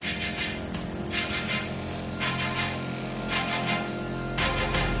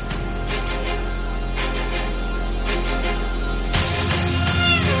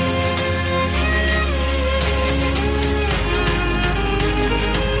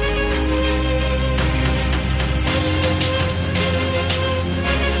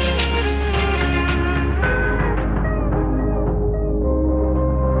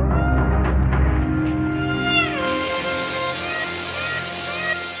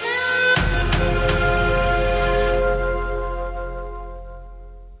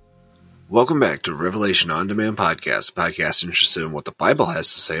Welcome back to Revelation On Demand Podcast, a podcast interested in what the Bible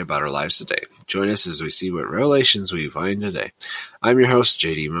has to say about our lives today. Join us as we see what revelations we find today. I'm your host,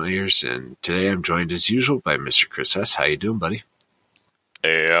 JD Myers, and today I'm joined as usual by Mr. Chris S. How you doing, buddy?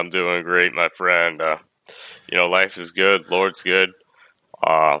 Hey, I'm doing great, my friend. Life is good. Lord's good.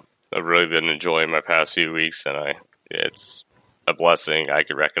 I've really been enjoying my past few weeks, and it's a blessing. I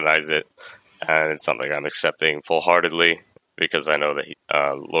can recognize it, and it's something I'm accepting full-heartedly because I know that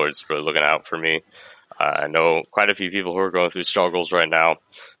Lord's really looking out for me. I know quite a few people who are going through struggles right now,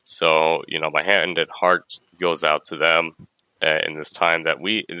 so my hand and heart goes out to them in this time a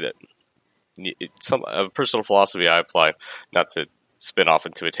personal philosophy I apply, not to spin off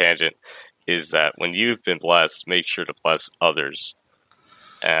into a tangent, is that when you've been blessed, make sure to bless others.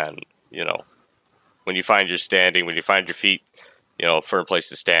 And, when you find your standing, when you find your feet, a firm place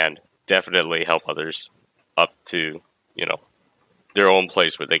to stand, definitely help others up to, their own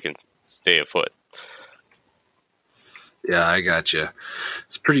place where they can stay afoot. Yeah, I got you.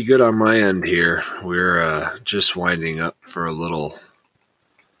 It's pretty good on my end here. We're just winding up for a little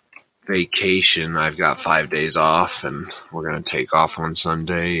vacation. I've got 5 days off, and we're going to take off on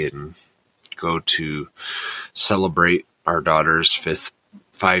Sunday and go to celebrate our daughter's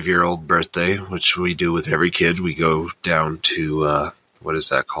 5-year-old birthday, which we do with every kid. We go down to, what is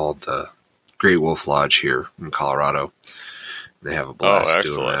that called? The Great Wolf Lodge here in Colorado. They have a blast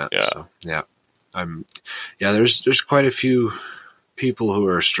doing that. Yeah. So, yeah. There's quite a few people who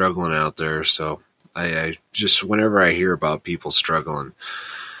are struggling out there. So I just, whenever I hear about people struggling,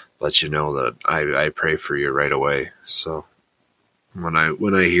 let you know that I pray for you right away. So when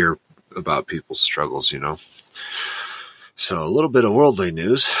I hear about people's struggles, So a little bit of worldly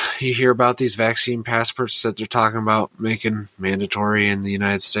news. You hear about these vaccine passports that they're talking about making mandatory in the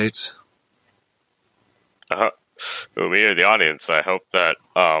United States? Well, me or the audience, I hope that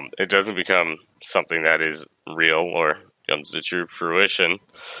it doesn't become something that is real or comes to true fruition.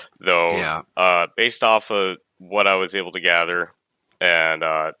 Though, based off of what I was able to gather, and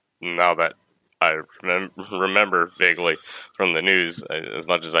now that I remember vaguely from the news, as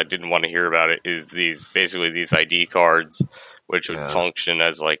much as I didn't want to hear about it, is these ID cards, which would function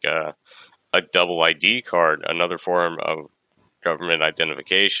as like a double ID card, another form of government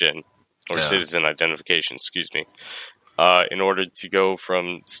identification or citizen identification, excuse me. In order to go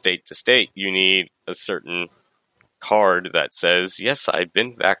from state to state, you need a certain card that says, yes, I've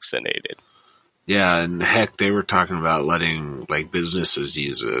been vaccinated. Yeah, and heck, they were talking about letting businesses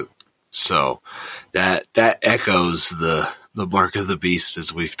use it. So that echoes the mark of the beast,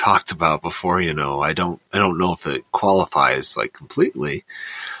 as we've talked about before. I don't know if it qualifies completely,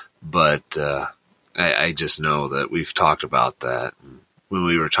 but I just know that we've talked about that. When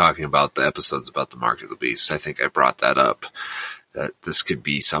we were talking about the episodes about the mark of the beast, I think I brought that up, that this could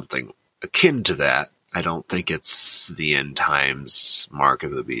be something akin to that. I don't think it's the end times mark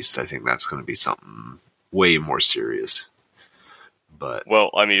of the beast. I think that's going to be something way more serious. But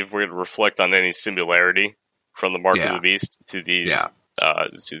if we're going to reflect on any similarity from the mark of the beast to these,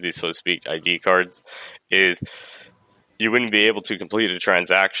 so to speak, ID cards, is you wouldn't be able to complete a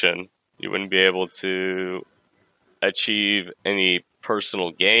transaction. You wouldn't be able to achieve any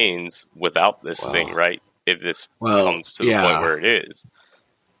personal gains without this thing, right? If this comes to the point where it is.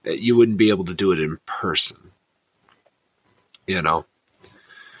 You wouldn't be able to do it in person,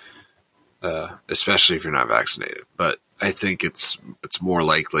 especially if you're not vaccinated. But I think it's more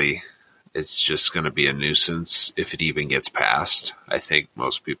likely it's just going to be a nuisance if it even gets passed. I think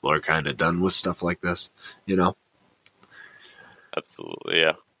most people are kind of done with stuff like this, Absolutely,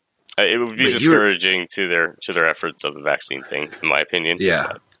 yeah. It would be discouraging to their efforts of the vaccine thing, in my opinion.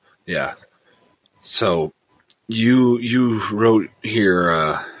 Yeah, yeah. So you wrote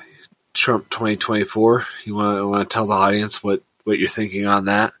here Trump 2024. You want to tell the audience what you're thinking on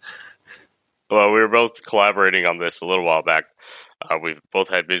that? Well, we were both collaborating on this a little while back. We've both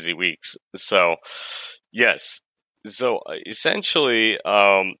had busy weeks. So, yes. So, essentially,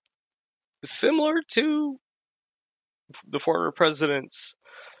 similar to the former president's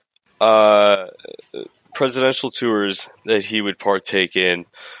presidential tours that he would partake in,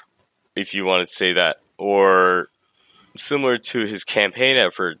 if you want to say that, or similar to his campaign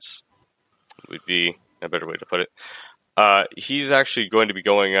efforts, would be a better way to put it. He's actually going to be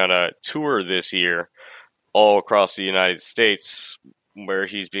going on a tour this year all across the United States, where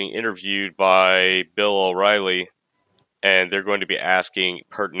he's being interviewed by Bill O'Reilly, and they're going to be asking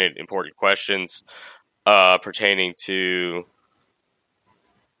pertinent, important questions pertaining to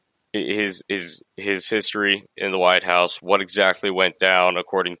his history in the White House, what exactly went down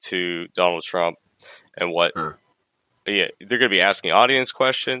according to Donald Trump, and what they're going to be asking audience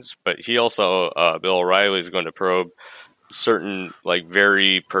questions, but he also, Bill O'Reilly, is going to probe certain like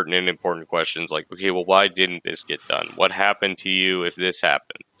very pertinent, important questions like, okay, well, why didn't this get done? What happened to you if this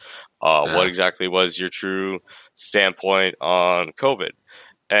happened? What exactly was your true standpoint on COVID?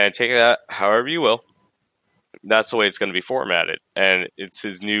 And take that however you will. That's the way it's going to be formatted. And it's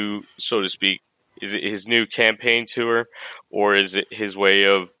his new, so to speak, is it his new campaign tour, or is it his way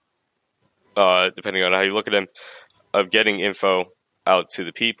of, depending on how you look at him, of getting info out to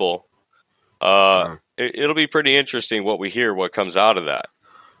the people? It'll be pretty interesting what we hear, what comes out of that,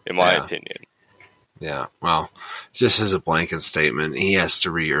 in my opinion. Yeah, well, just as a blanket statement, he has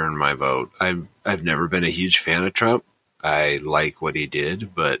to re-earn my vote. I've never been a huge fan of Trump. I like what he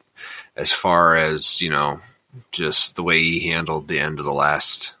did, but as far as, just the way he handled the end of the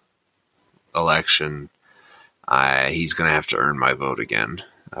last election, he's going to have to earn my vote again.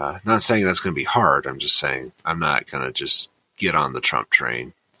 Not saying that's going to be hard. I'm just saying I'm not going to just get on the Trump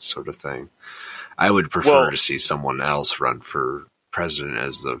train sort of thing. I would prefer to see someone else run for president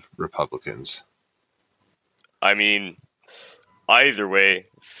as the Republicans. I mean, either way,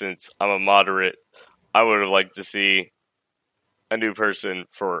 since I'm a moderate, I would have liked to see a new person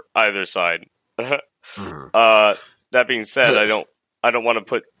for either side. That being said, I don't want to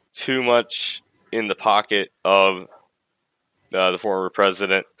put too much in the pocket of the former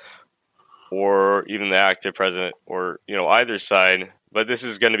president or even the active president or, either side. But this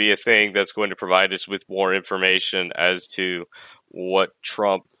is going to be a thing that's going to provide us with more information as to what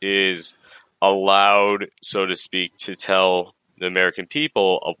Trump is allowed, so to speak, to tell the American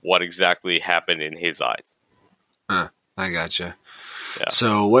people of what exactly happened in his eyes. I gotcha. Yeah.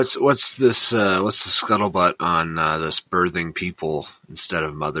 So what's this? What's the scuttlebutt on this birthing people instead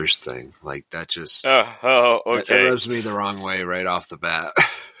of mothers thing? Like that just okay. That rubs me the wrong way right off the bat.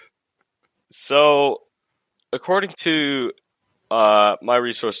 So, according to my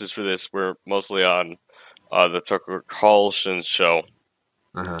resources for this, were mostly on the Tucker Carlson show.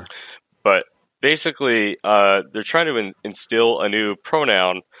 But basically, they're trying to instill a new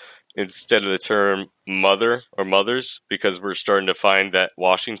pronoun instead of the term mother or mothers, because we're starting to find that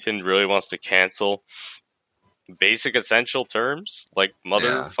Washington really wants to cancel basic essential terms like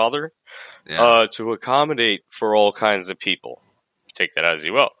mother, father, to accommodate for all kinds of people. Take that as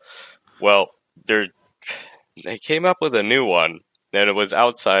you will. Well, they came up with a new one, and it was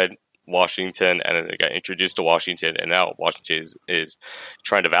outside Washington, and it got introduced to Washington, and now Washington is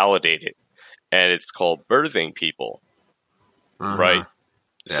trying to validate it. And it's called birthing people, right?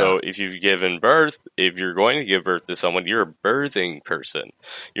 Yeah. So if you've given birth, if you're going to give birth to someone, you're a birthing person.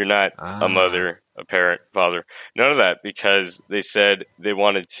 You're not a mother, a parent, father. None of that, because they said they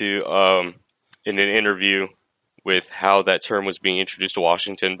wanted to, in an interview with how that term was being introduced to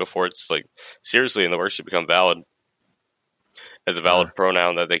Washington before it's like seriously in the works to become valid as a valid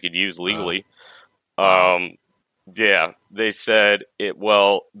pronoun that they could use legally. They said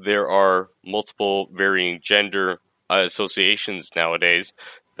there are multiple varying gender associations nowadays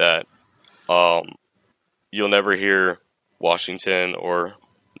that you'll never hear Washington or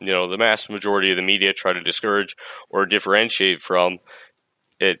the mass majority of the media try to discourage or differentiate from.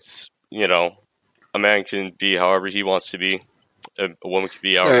 It's a man can be however he wants to be, a woman can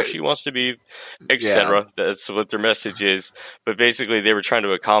be however she wants to be, etc. That's what their message is. But basically, they were trying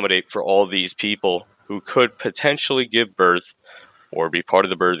to accommodate for all these people who could potentially give birth or be part of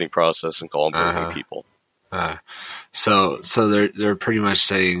the birthing process and call them birthing people. So they're pretty much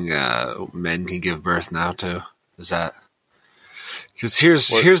saying men can give birth now too. Is that? Because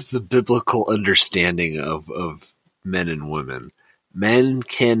here's the biblical understanding of men and women. Men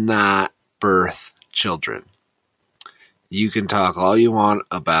cannot birth children. You can talk all you want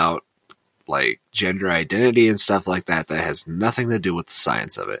about like gender identity and stuff like that. That has nothing to do with the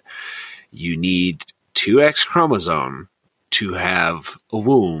science of it. You need 2 X chromosome to have a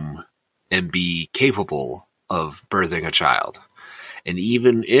womb and be capable of birthing a child. And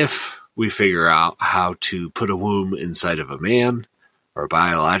even if we figure out how to put a womb inside of a man or a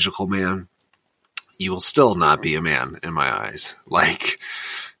biological man, you will still not be a man in my eyes. Like,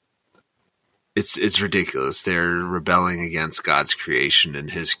 it's ridiculous. They're rebelling against God's creation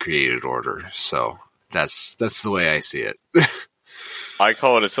and his created order. So that's the way I see it. I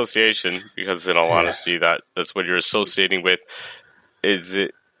call it association because, in all honesty, that's what you're associating with. Is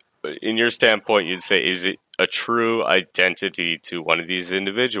it, in your standpoint, you'd say, is it a true identity to one of these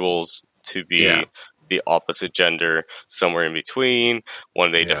individuals to be the opposite gender, somewhere in between,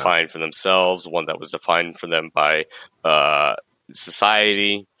 one they define for themselves, one that was defined for them by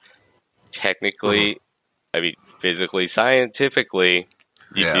society, technically, I mean, physically, scientifically,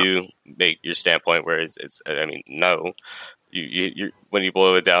 you do make your standpoint where it's I mean, no, you when you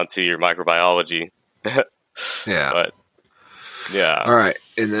boil it down to your microbiology. Yeah. But yeah. All right,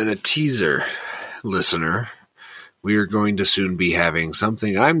 and then a teaser, listener. We are going to soon be having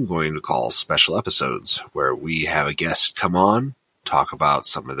something I'm going to call special episodes, where we have a guest come on, talk about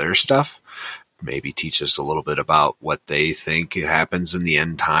some of their stuff, maybe teach us a little bit about what they think happens in the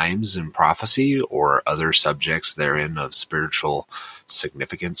end times and prophecy, or other subjects therein of spiritual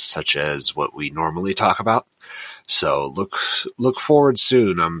significance, such as what we normally talk about. So look forward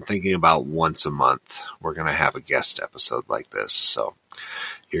soon. I'm thinking about once a month we're going to have a guest episode like this. So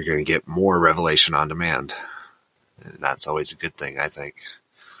you're going to get more revelation on demand. And that's always a good thing, I think.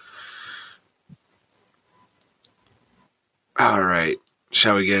 All right.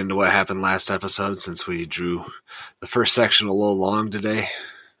 Shall we get into what happened last episode, since we drew the first section a little long today?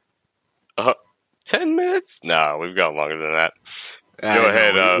 10 minutes? No, we've gone longer than that. Go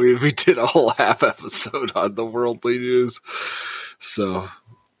ahead. We did a whole half episode on the worldly news. So,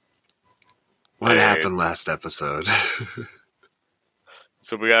 what happened last episode?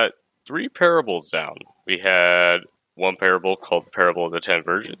 So we got 3 parables down. We had one parable called the Parable of the 10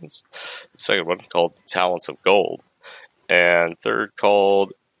 Virgins. The second one called the Talents of Gold. And third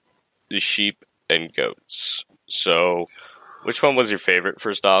called the Sheep and Goats. So, which one was your favorite,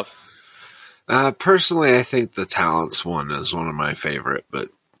 first off? Personally, I think the talents one is one of my favorite, but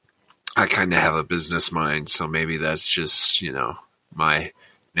I kind of have a business mind, so maybe that's just, my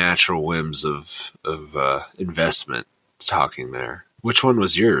natural whims of investment talking there. Which one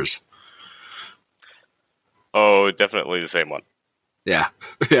was yours? Oh, definitely the same one. Yeah.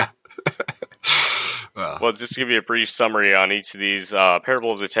 Yeah. Well, just to give you a brief summary on each of these,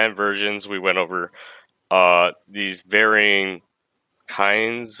 Parable of the 10 Virgins, we went over these varying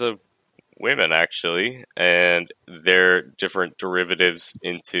kinds of women, actually, and their different derivatives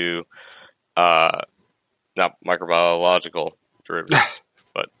into, not microbiological derivatives,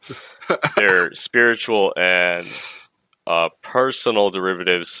 but their spiritual and personal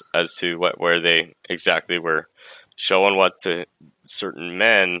derivatives as to where they exactly were showing what to certain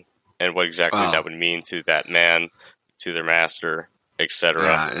men and what exactly that would mean to that man, to their master, etc.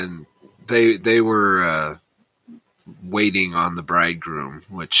 Yeah, and they were waiting on the bridegroom,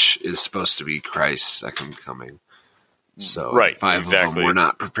 which is supposed to be Christ's second coming. So 5 of them were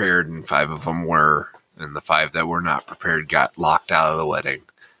not prepared, and 5 of them were, and the 5 that were not prepared got locked out of the wedding.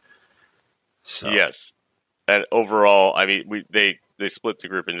 So. Yes, and overall, I mean, they split the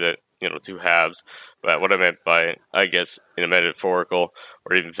group into 2 halves. But what I meant by, I guess, in a metaphorical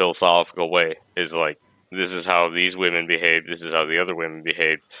or even philosophical way, is like, this is how these women behaved, this is how the other women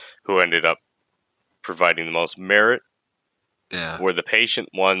behaved, who ended up providing the most merit. Were the patient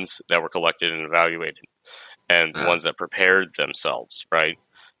ones that were collected and evaluated, and the ones that prepared themselves, right?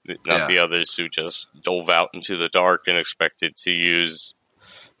 Not the others who just dove out into the dark and expected to use,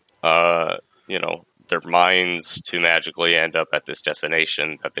 their minds to magically end up at this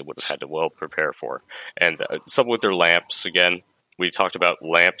destination that they would have had to well prepare for. And some with their lamps, again, we talked about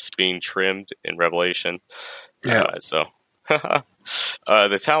lamps being trimmed in Revelation. The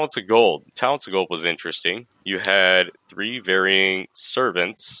Talents of Gold. Talents of Gold was interesting. You had 3 varying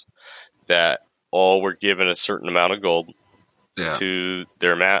servants that all were given a certain amount of gold to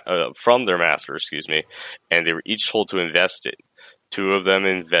their from their master, and they were each told to invest it. 2 of them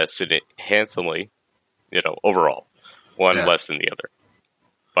invested it handsomely, overall. One less than the other.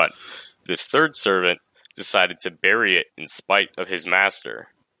 But this third servant decided to bury it in spite of his master.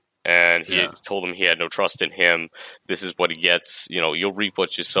 And he told him he had no trust in him. This is what he gets. You'll reap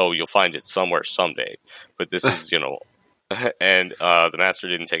what you sow. You'll find it somewhere someday. But this is, and the master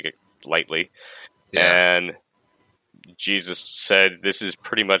didn't take it lightly. Yeah. And Jesus said, this is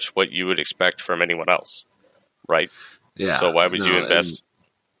pretty much what you would expect from anyone else. Right? Yeah. So why would you invest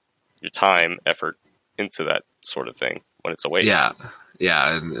your time, effort into that sort of thing when it's a waste? Yeah.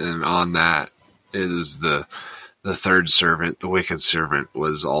 Yeah. And on that is the third servant, the wicked servant,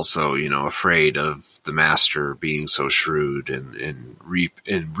 was also, afraid of the master being so shrewd and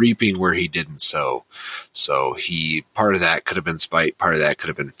reaping where he didn't sow. So part of that could have been spite, part of that could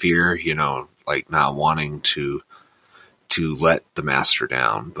have been fear, like not wanting to let the master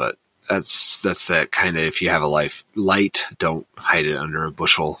down. But that's that kind of, if you have a light, don't hide it under a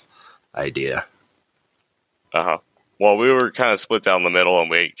bushel idea. Well, we were kind of split down the middle, and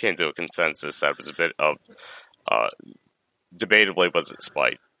we came to a consensus that was a bit of, debatably wasn't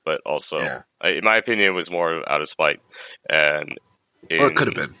spite, but also, in my opinion, it was more out of spite. And it could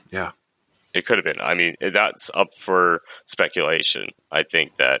have been, yeah. It could have been. I mean, that's up for speculation. I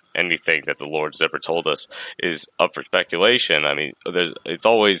think that anything that the Lord's ever told us is up for speculation. I mean, it's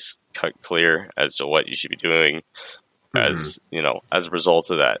always cut clear as to what you should be doing as a result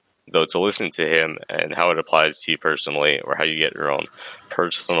of that. Though to listen to him and how it applies to you personally, or how you get your own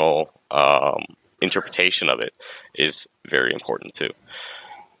personal interpretation of it, is very important too.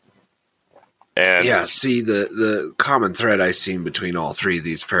 And yeah, see, the common thread I've seen between all three of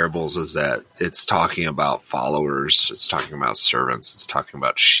these parables is that it's talking about followers, it's talking about servants, it's talking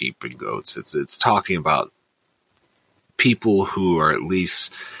about sheep and goats. It's talking about people who are at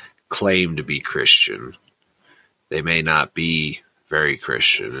least claim to be Christian. They may not be very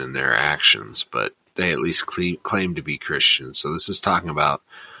Christian in their actions, but they at least claim to be Christian. So this is talking about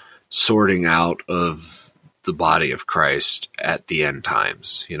sorting out of the body of Christ at the end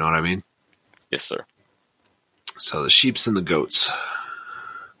times. You know what I mean? Yes, sir. So the sheeps and the goats.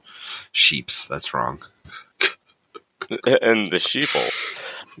 Sheeps, that's wrong. And the sheeple.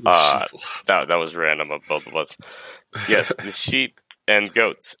 That was random of both of us. Yes, the sheep and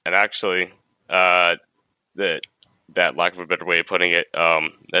goats. And actually, that lack of a better way of putting it,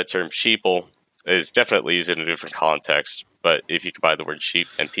 that term sheeple is definitely used in a different context. But if you combine the word sheep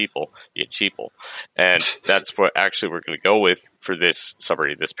and people, you get sheeple. And that's what actually we're going to go with for this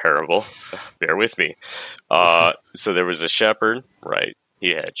summary, this parable. Bear with me. So there was a shepherd, right? He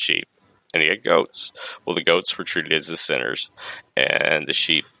had sheep. And he had goats. Well, the goats were treated as the sinners. And the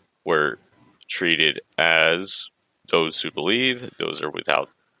sheep were treated as those who believe. Those are without,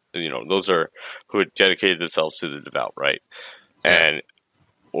 those are who had dedicated themselves to the devout, right? Yeah.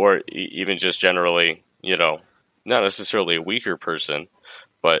 Or even just generally, not necessarily a weaker person,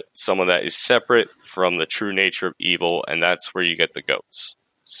 but someone that is separate from the true nature of evil, and that's where you get the goats.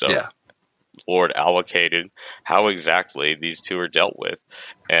 So the Lord allocated how exactly these two are dealt with,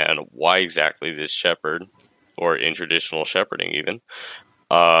 and why exactly this shepherd, or in traditional shepherding even,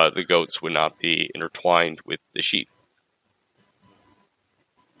 the goats would not be intertwined with the sheep.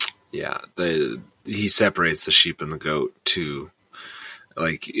 Yeah, he separates the sheep and the goat to,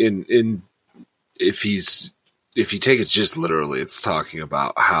 like, if you take it just literally, it's talking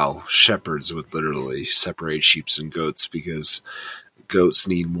about how shepherds would literally separate sheep and goats, because goats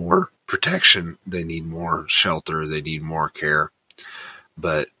need more protection, they need more shelter, they need more care.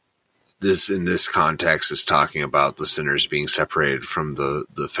 But this, in this context, is talking about the sinners being separated from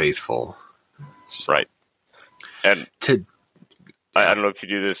the faithful. So, right. And I don't know if you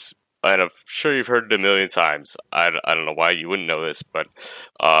do this, and I'm sure you've heard it a million times. I don't know why you wouldn't know this, but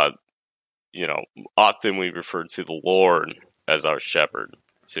often we refer to the Lord as our shepherd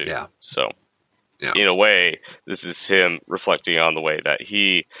too. Yeah. So, in a way, this is him reflecting on the way that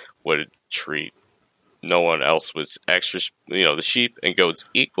he would treat no one else was extra. The sheep and goats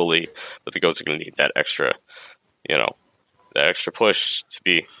equally, but the goats are going to need that extra, that extra push to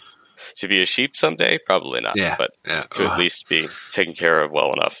be a sheep someday. Probably not, but to at least be taken care of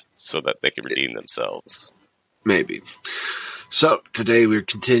well enough so that they can redeem themselves. Maybe. So today we're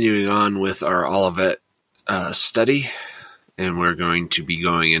continuing on with our Olivet study, and we're going to be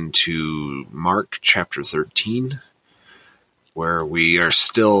going into Mark chapter 13, where we are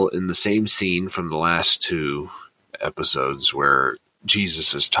still in the same scene from the last two episodes, where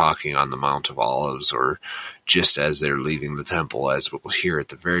Jesus is talking on the Mount of Olives, or just as they're leaving the temple, as we'll hear at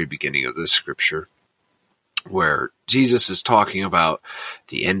the very beginning of this scripture, where Jesus is talking about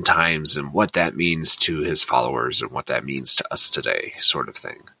the end times and what that means to his followers and what that means to us today, sort of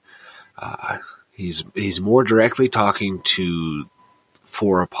thing. He's more directly talking to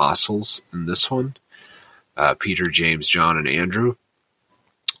four apostles in this one, Peter, James, John, and Andrew.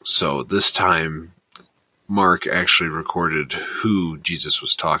 So this time, Mark actually recorded who Jesus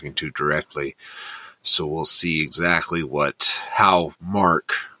was talking to directly. So we'll see exactly how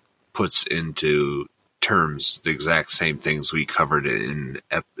Mark puts into terms the exact same things we covered in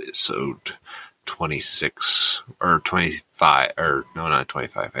episode 26 or 25, or no, not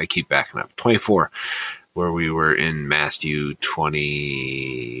 25. I keep backing up. 24, where we were in Matthew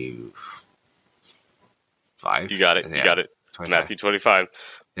 25. You got it. Yeah, you got it. 25. Matthew 25.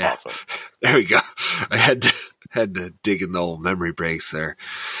 Yeah. Awesome. There we go. I had to dig in the old memory breaks there.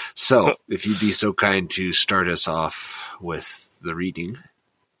 So, if you'd be so kind to start us off with the reading.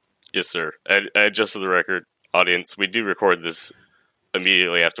 Yes, sir. And just for the record, audience, we do record this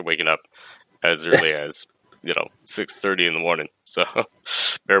immediately after waking up, as early as 6:30 in the morning. So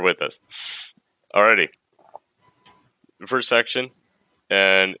bear with us. Alrighty. The first section,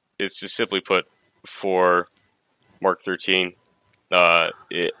 and it's just simply put for Mark 13.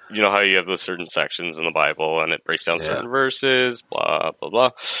 You know how you have those certain sections in the Bible, and it breaks down certain verses, blah blah blah.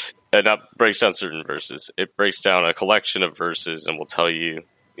 And that breaks down certain verses. It breaks down a collection of verses and will tell you,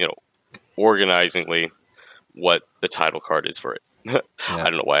 organizingly what the title card is for it. I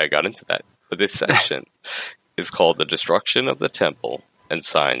don't know why I got into that. But this section is called The Destruction of the Temple and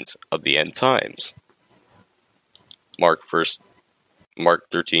Signs of the End Times. Mark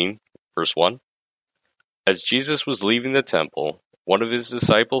 13, verse 1. As Jesus was leaving the temple, one of his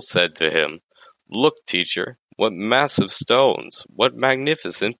disciples said to him, "Look, teacher, what massive stones, what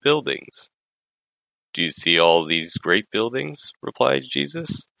magnificent buildings." "Do you see all these great buildings?" replied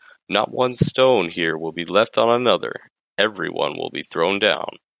Jesus. "Not one stone here will be left on another. Everyone will be thrown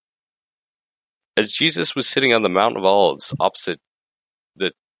down." As Jesus was sitting on the Mount of Olives opposite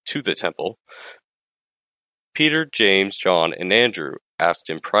to the temple, Peter, James, John, and Andrew asked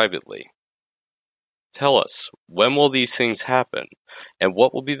him privately, "Tell us, when will these things happen, and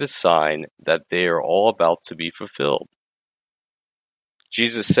what will be the sign that they are all about to be fulfilled?"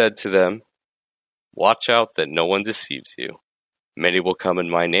 Jesus said to them, "Watch out that no one deceives you. Many will come in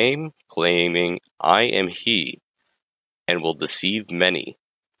my name, claiming I am he, and will deceive many.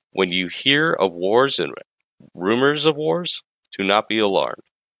 When you hear of wars and rumors of wars, do not be alarmed.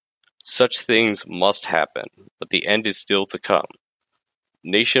 Such things must happen, but the end is still to come.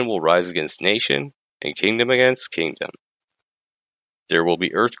 Nation will rise against nation, and kingdom against kingdom. There will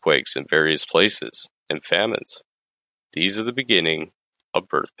be earthquakes in various places, and famines. These are the beginning of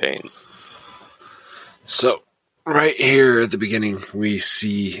birth pains." So, right here at the beginning, we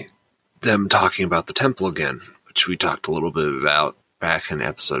see them talking about the temple again, which we talked a little bit about back in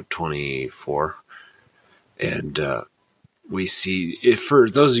episode 24. And we see, if for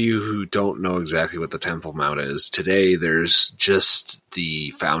those of you who don't know exactly what the Temple Mount is, today there's just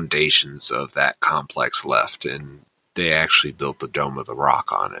the foundations of that complex left, and they actually built the Dome of the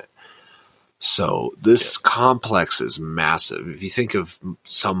Rock on it. So this complex is massive. If you think of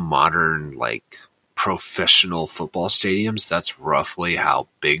some modern, professional football stadiums, that's roughly how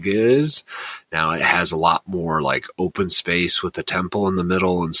big it is. Now it has a lot more open space with the temple in the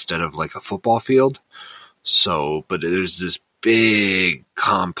middle instead of a football field. So, but there's this big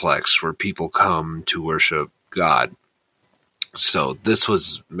complex where people come to worship God. So this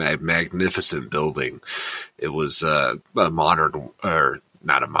was a magnificent building. It was a modern, or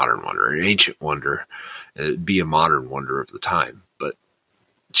not a modern wonder, an ancient wonder. It'd be a modern wonder of the time. But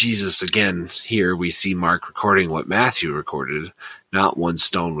Jesus, again, here we see Mark recording what Matthew recorded. Not one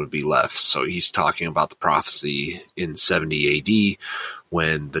stone would be left. So he's talking about the prophecy in 70 AD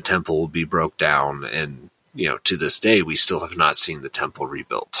when the temple will be broke down. And, to this day, we still have not seen the temple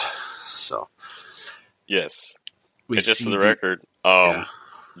rebuilt. So, yes. And just for the record,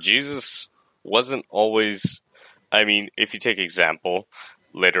 Jesus wasn't always, if you take example,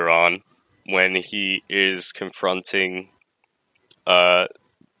 later on, when he is confronting, I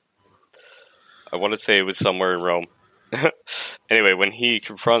want to say it was somewhere in Rome. Anyway, when he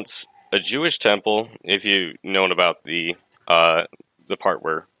confronts a Jewish temple, if you've known about the part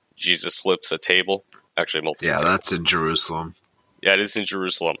where Jesus flips a table, actually multiple tables. That's in Jerusalem. Yeah, it is in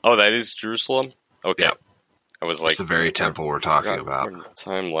Jerusalem. Oh, that is Jerusalem? Okay. Yeah. I was it's the very temple we're talking about. Where the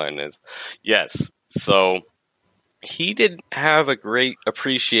timeline is. Yes. So he didn't have a great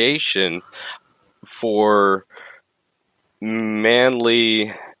appreciation for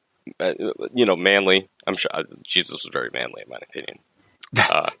manly. I'm sure Jesus was very manly, in my opinion.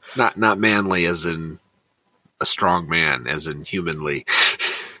 Not manly as in a strong man, as in humanly.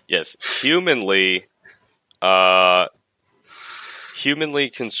 Yes, humanly.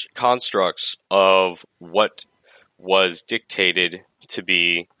 Constructs of what was dictated to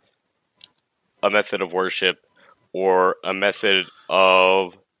be a method of worship or a method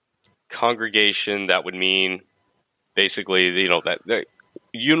of congregation that would mean basically, that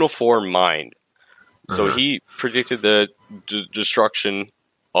uniform mind. So he predicted the destruction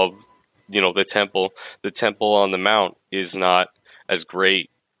of, the temple. The temple on the mount is not as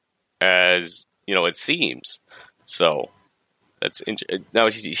great as, it seems. So now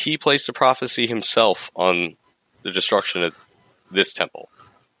he placed a prophecy himself on the destruction of this temple.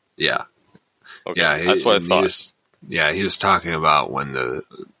 Yeah. Okay. Yeah, that's what I thought. He was talking about when the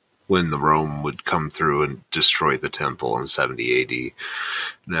Rome would come through and destroy the temple in 70 AD.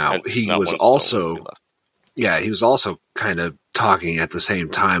 Now, he was also kind of talking at the same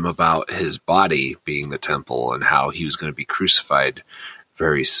time about his body being the temple and how he was going to be crucified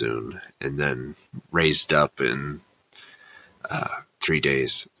very soon and then raised up in 3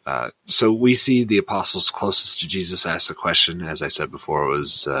 days. So we see the apostles closest to Jesus ask the question. As I said before, it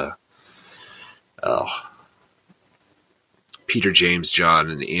was Peter, James, John,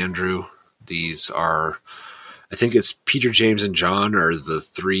 and Andrew. These are I think it's Peter, James, and John are the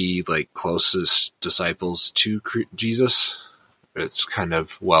three like closest disciples to Jesus. It's kind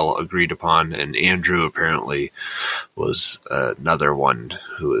of well agreed upon, and Andrew apparently was another one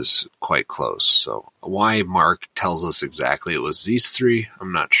who was quite close. So why Mark tells us exactly it was these three,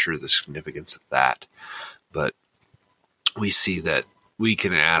 I'm not sure the significance of that, but we see that we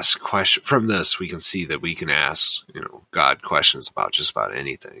can ask questions from this. We can see that we can ask, God questions about just about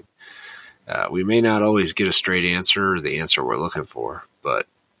anything. We may not always get a straight answer or the answer we're looking for, but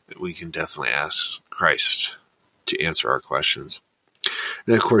we can definitely ask Christ to answer our questions.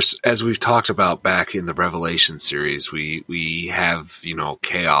 And of course, as we've talked about back in the Revelation series, we have,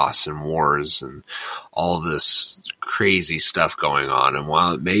 chaos and wars and all this crazy stuff going on. And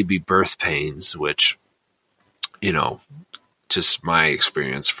while it may be birth pains, which, just my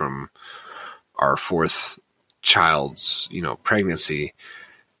experience from our fourth child's, pregnancy,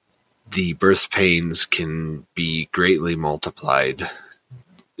 the birth pains can be greatly multiplied,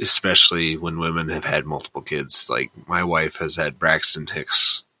 especially when women have had multiple kids. Like my wife has had Braxton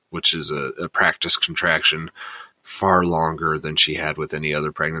Hicks, which is a practice contraction far longer than she had with any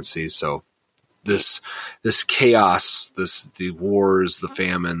other pregnancy. So this chaos, the wars, the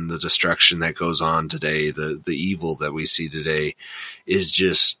famine, the destruction that goes on today, the evil that we see today is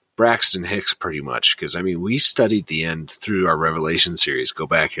just Braxton Hicks pretty much. Because, we studied the end through our Revelation series. Go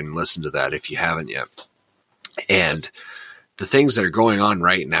back and listen to that if you haven't yet. And the things that are going on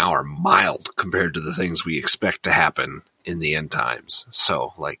right now are mild compared to the things we expect to happen in the end times.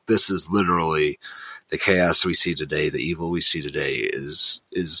 So, this is literally the chaos we see today, the evil we see today is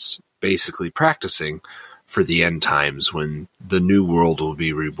basically practicing for the end times when the new world will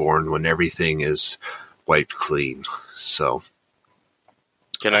be reborn, when everything is wiped clean. So,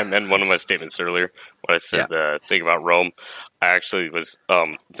 can I amend one of my statements earlier when I said the thing about Rome? I actually was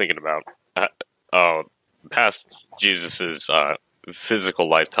thinking about past Jesus's physical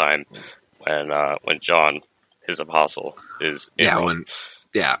lifetime when John, his apostle, is in Rome.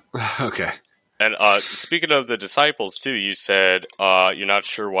 Okay. And speaking of the disciples too, you said you're not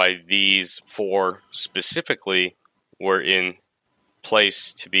sure why these four specifically were in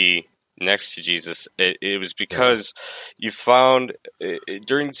place to be next to Jesus. It was because you found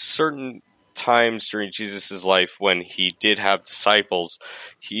during certain times during Jesus's life when he did have disciples,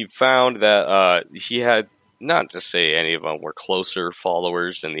 he found that he had, not to say any of them were closer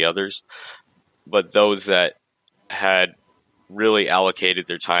followers than the others, but those that had really allocated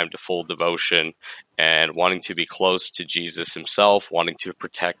their time to full devotion and wanting to be close to Jesus himself, wanting to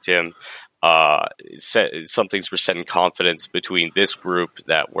protect him. Some things were said in confidence between this group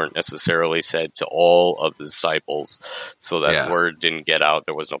that weren't necessarily said to all of the disciples, so that word didn't get out.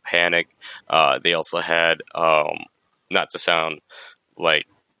 There was no panic. They also had, not to sound like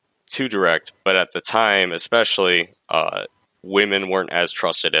too direct, but at the time, especially, women weren't as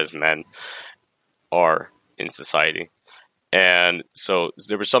trusted as men are in society. And so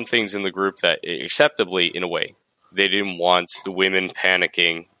there were some things in the group that, acceptably, in a way, they didn't want the women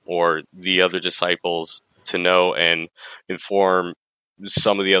panicking or the other disciples to know and inform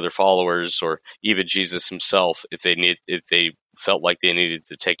some of the other followers or even Jesus himself if they felt like they needed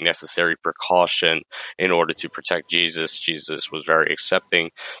to take necessary precaution in order to protect Jesus. Jesus was very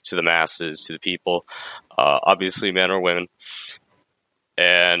accepting to the masses, to the people, obviously men or women.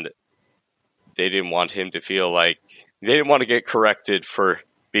 And they didn't want him to feel like, they didn't want to get corrected for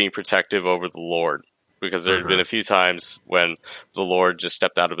being protective over the Lord, because there had been a few times when the Lord just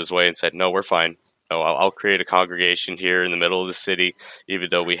stepped out of his way and said, no, we're fine. No, I'll create a congregation here in the middle of the city, even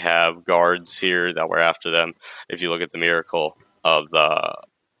though we have guards here that were after them. If you look at the miracle of the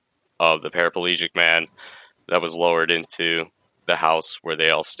paraplegic man that was lowered into the house where they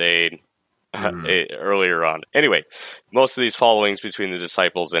all stayed earlier on. Anyway, most of these followings between the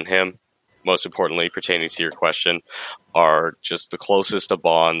disciples and him, most importantly, pertaining to your question, are just the closest of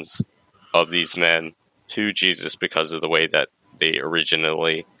bonds of these men to Jesus because of the way that they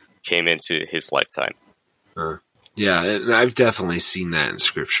originally came into his lifetime. Yeah, and I've definitely seen that in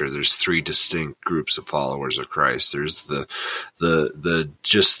Scripture. There's three distinct groups of followers of Christ. There's the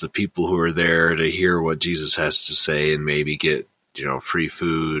just the people who are there to hear what Jesus has to say and maybe get free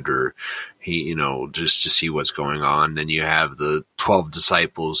food or just to see what's going on. Then you have the 12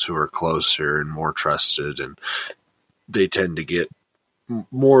 disciples who are closer and more trusted, and they tend to get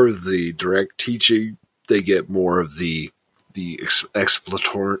more of the direct teaching. They get more of the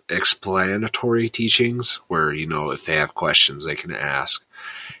explanatory teachings where, if they have questions, they can ask,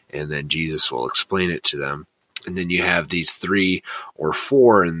 and then Jesus will explain it to them. And then you have these 3 or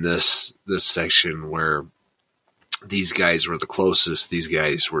 4 in this section where these guys were the closest. These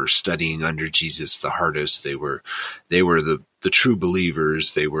guys were studying under Jesus the hardest. They were the true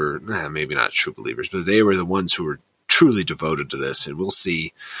believers. They were maybe not true believers, but they were the ones who were truly devoted to this. And we'll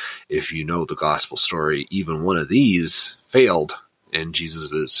see, if you know the gospel story, even one of these failed in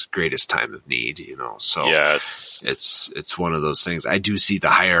Jesus' greatest time of need, So yes, it's one of those things. I do see the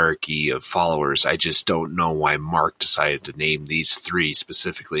hierarchy of followers. I just don't know why Mark decided to name these three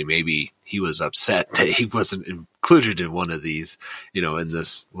specifically. Maybe he was upset that he wasn't included in one of these, in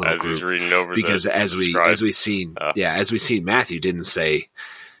this little group. He's reading over, because as we seen Matthew didn't say,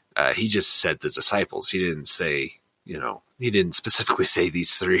 he just said the disciples. He didn't say, he didn't specifically say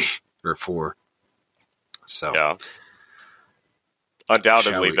these 3 or 4. So yeah.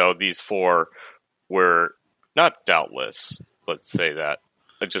 Undoubtedly, though, these 4 were not doubtless. Let's say that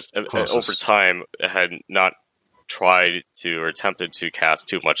just over time had not tried to or attempted to cast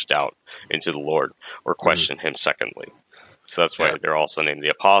too much doubt into the Lord or question him. Secondly, so that's why they're also named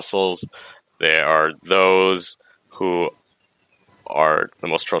the apostles. They are those who are the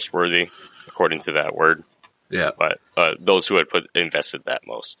most trustworthy, according to that word. Yeah, but those who had invested that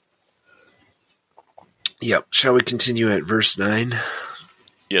most. Yep. Shall we continue at verse 9?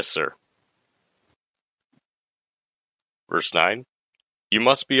 Yes, sir. Verse 9. You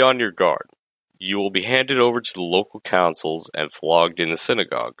must be on your guard. You will be handed over to the local councils and flogged in the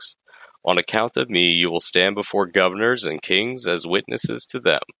synagogues. On account of me, you will stand before governors and kings as witnesses to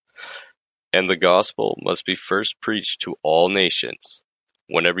them. And the gospel must be first preached to all nations.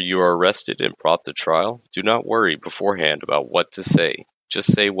 Whenever you are arrested and brought to trial, do not worry beforehand about what to say.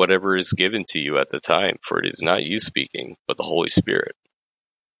 Just say whatever is given to you at the time, for it is not you speaking, but the Holy Spirit.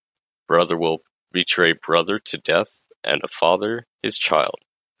 Brother will betray brother to death, and a father his child.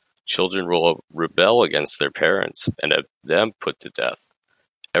 Children will rebel against their parents, and have them put to death.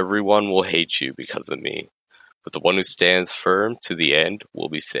 Everyone will hate you because of me, but the one who stands firm to the end will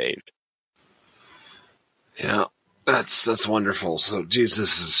be saved. Yeah, that's wonderful. So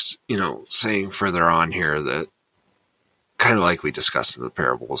Jesus is, saying further on here that, kind of like we discussed in the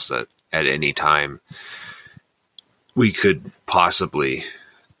parables, that at any time we could possibly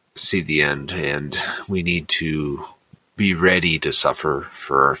see the end, and we need to be ready to suffer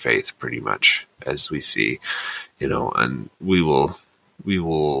for our faith, pretty much, as we see, and we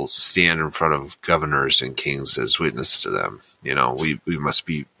will stand in front of governors and kings as witness to them. We must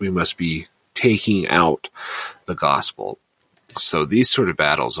be taking out the gospel. So these sort of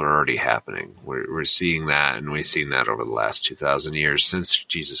battles are already happening. We're seeing that, and we've seen that over the last 2,000 years since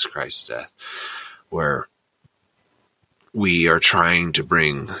Jesus Christ's death, where we are trying to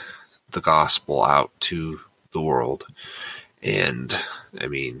bring the gospel out to the world. And,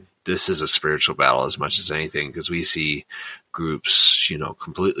 this is a spiritual battle as much as anything, because we see groups,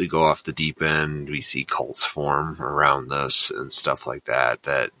 completely go off the deep end. We see cults form around this and stuff like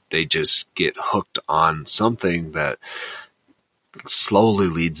that they just get hooked on something that slowly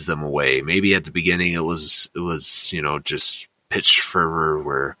leads them away. Maybe at the beginning it was just pitched fervor,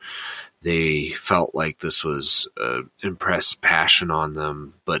 where they felt like this was impressed passion on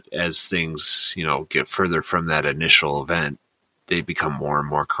them. But as things, get further from that initial event, they become more and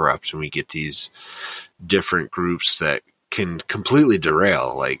more corrupt, and we get these different groups that can completely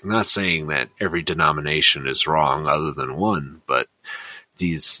derail. Like, not saying that every denomination is wrong other than one, but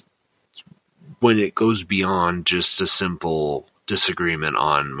when it goes beyond just a simple disagreement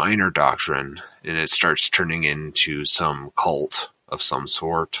on minor doctrine, and it starts turning into some cult of some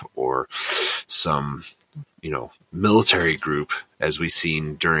sort, or some, military group, as we've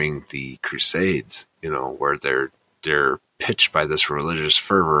seen during the Crusades, where they're pitched by this religious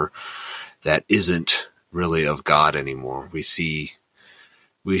fervor that isn't really of God anymore. We see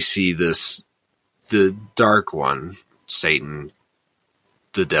this, the dark one, Satan,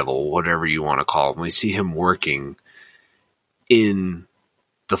 the devil, whatever you want to call him. We see him working in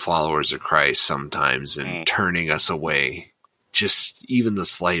the followers of Christ sometimes, and turning us away. Just even the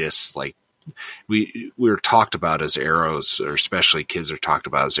slightest, like, we're talked about as arrows, or especially kids are talked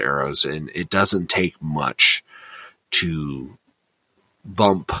about as arrows, and it doesn't take much to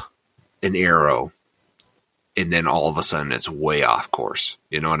bump an arrow, and then all of a sudden it's way off course.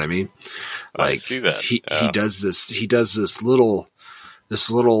 You know what I mean? Like, I see that. He does this little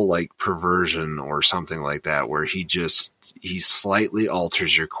like perversion or something like that, where he slightly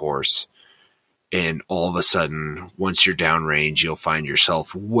alters your course, and all of a sudden, once you're downrange, you'll find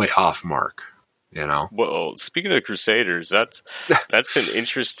yourself way off mark. Well, speaking of Crusaders, that's an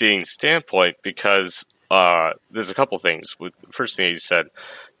interesting standpoint, because there's a couple things. With the first thing you said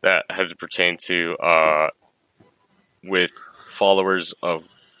that had to pertain to with followers of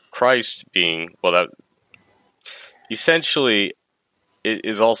Christ being, well, that essentially, it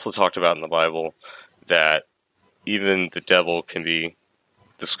is also talked about in the Bible that even the devil can be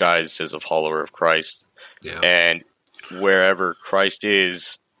disguised as a follower of Christ. Yeah. And wherever Christ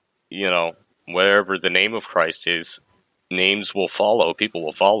is, wherever the name of Christ is, names will follow, people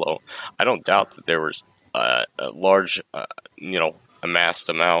will follow. I don't doubt that there was a large, amassed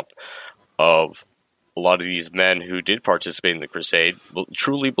amount of a lot of these men who did participate in the crusade,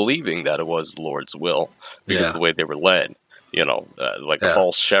 truly believing that it was the Lord's will because of the way they were led, like a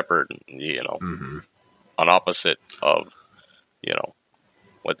false shepherd, on opposite of,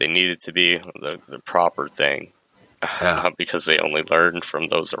 what they needed to be, the proper thing, because they only learned from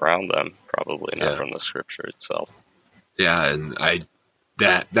those around them, probably not from the scripture itself. Yeah, and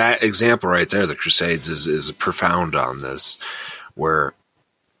that example right there, the Crusades, is profound on this, where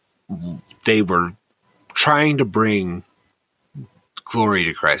they were trying to bring glory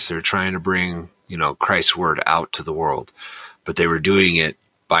to Christ. They were trying to bring, Christ's word out to the world, but they were doing it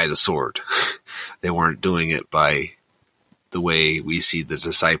by the sword. They weren't doing it by the way we see the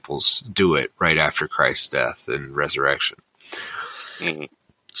disciples do it right after Christ's death and resurrection. Mm-hmm.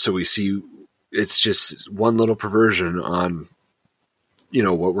 So we see it's just one little perversion on,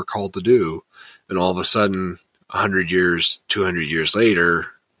 what we're called to do. And all of a sudden, 100 years, 200 years later,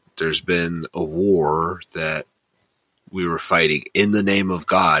 there's been a war that we were fighting in the name of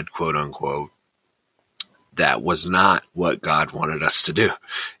God, quote unquote, that was not what God wanted us to do,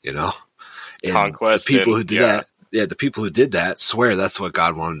 And Conquest. The people who did that. Yeah, the people who did that swear that's what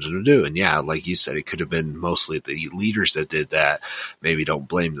God wanted them to do. And yeah, like you said, it could have been mostly the leaders that did that. Maybe don't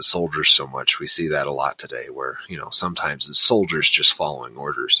blame the soldiers so much. We see that a lot today where, sometimes the soldiers just following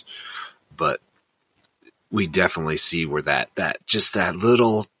orders. But we definitely see where that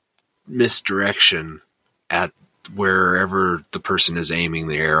little misdirection at wherever the person is aiming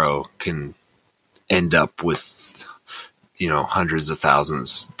the arrow can end up with, hundreds of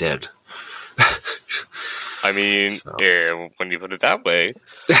thousands dead. I mean, when you put it that way,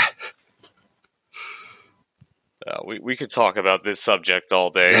 we could talk about this subject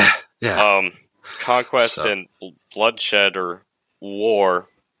all day. Yeah. Conquest and bloodshed or war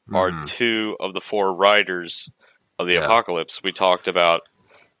are two of the four riders of the apocalypse we talked about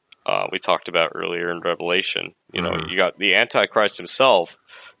earlier in Revelation. You got the Antichrist himself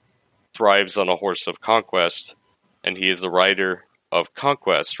thrives on a horse of conquest, and he is the rider of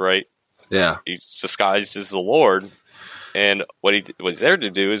conquest, right? Yeah. He's disguised as the Lord, and what he was there to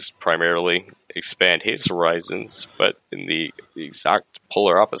do is primarily expand his horizons, but in the exact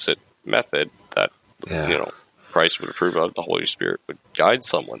polar opposite method that Christ would approve of, the Holy Spirit would guide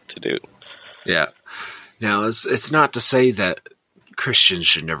someone to do. Yeah. Now, it's not to say that Christians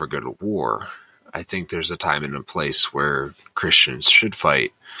should never go to war. I think there's a time and a place where Christians should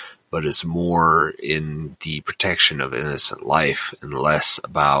fight, but it's more in the protection of innocent life and less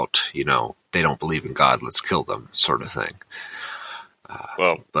about, they don't believe in God, let's kill them sort of thing.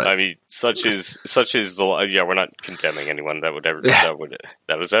 But I mean, such is the we're not condemning anyone that would ever that would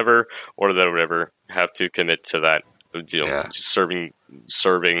ever have to commit to that,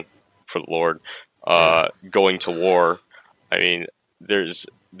 serving for the Lord, going to war. I mean, there's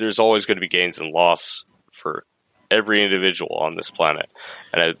always going to be gains and loss for every individual on this planet,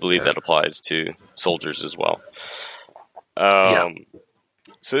 and I believe that applies to soldiers as well.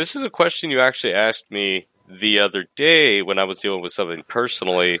 So this is a question you actually asked me the other day when I was dealing with something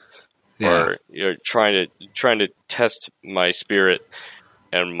personally, or you're trying to test my spirit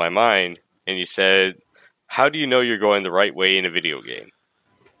and my mind, and you said, "How do you know you're going the right way in a video game?"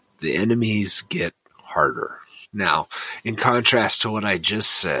 The enemies get harder. Now, in contrast to what I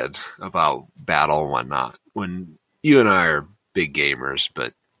just said about battle and whatnot, when you and I are big gamers,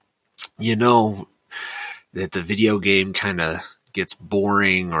 but that the video game kind of gets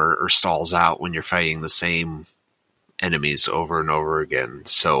boring or stalls out when you're fighting the same enemies over and over again.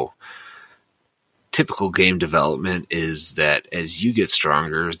 So typical game development is that as you get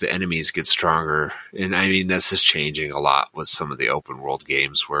stronger, the enemies get stronger. And I mean, this is changing a lot with some of the open world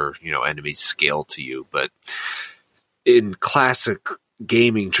games where, enemies scale to you. But in classic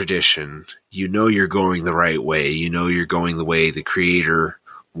gaming tradition, you're going the right way. You're going the way the creator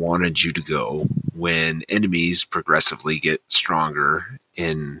wanted you to go when enemies progressively get stronger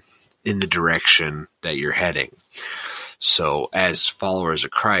in the direction that you're heading. So as followers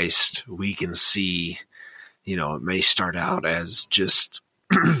of Christ, we can see, it may start out as just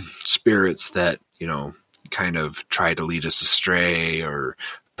spirits that, kind of try to lead us astray or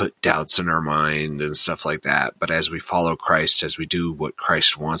put doubts in our mind and stuff like that. But as we follow Christ, as we do what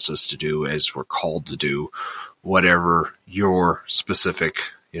Christ wants us to do, as we're called to do, whatever your specific,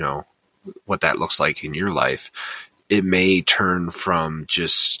 what that looks like in your life, it may turn from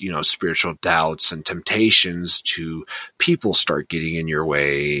just, spiritual doubts and temptations to people start getting in your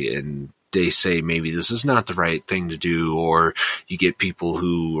way, and they say maybe this is not the right thing to do, or you get people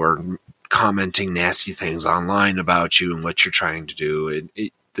who are commenting nasty things online about you and what you're trying to do,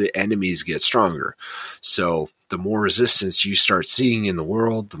 and the enemies get stronger. So the more resistance you start seeing in the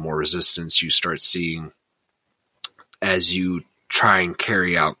world, the more resistance you start seeing as you try and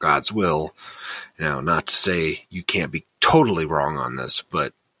carry out God's will. Now, not to say you can't be totally wrong on this,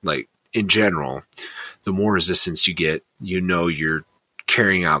 but like in general, the more resistance you get, you're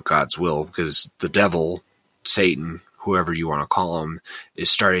carrying out God's will, because the devil, Satan, whoever you want to call him, is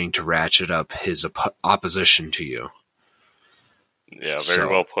starting to ratchet up his opposition to you. Yeah, very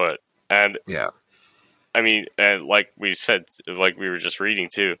well put. And yeah, I mean, and like we said, like we were just reading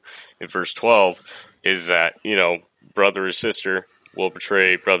too, in verse 12, is that, brother or sister will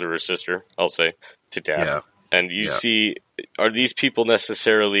betray brother or sister, I'll say, to death. Yeah. And you see, are these people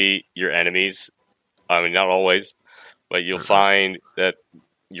necessarily your enemies? I mean, not always, but you'll find that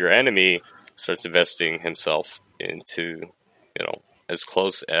your enemy starts investing himself into, as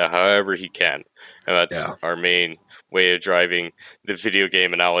close, however he can. And that's our main way of driving the video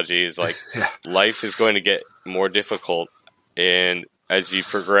game analogy, is like life is going to get more difficult, and as you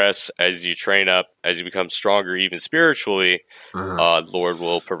progress, as you train up, as you become stronger, even spiritually, Lord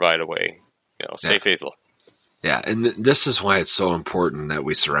will provide a way. Stay faithful. Yeah, and this is why it's so important that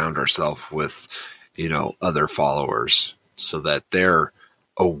we surround ourselves with, other followers, so that they're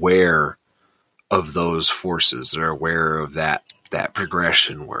aware of those forces. They're aware of that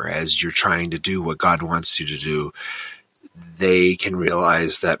progression, where as you're trying to do what God wants you to do, they can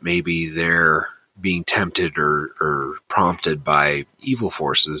realize that maybe they're being tempted or prompted by evil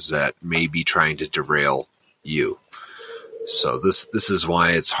forces that may be trying to derail you. So this is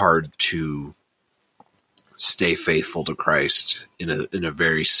why it's hard to stay faithful to Christ in a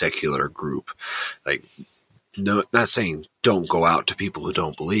very secular group. Like, no, not saying don't go out to people who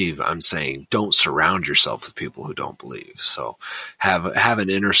don't believe. I'm saying don't surround yourself with people who don't believe. So have an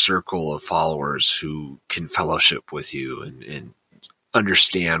inner circle of followers who can fellowship with you and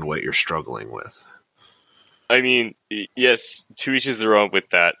understand what you're struggling with. I mean, yes, to each is their own with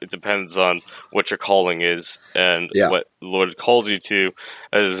that. It depends on what your calling is, and what the Lord calls you to.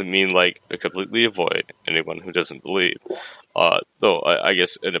 That doesn't mean like to completely avoid anyone who doesn't believe. Though I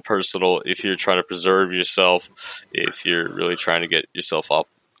guess in a personal, if you're trying to preserve yourself, if you're really trying to get yourself up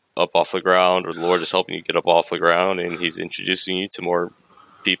off the ground, or the Lord is helping you get up off the ground, and He's introducing you to more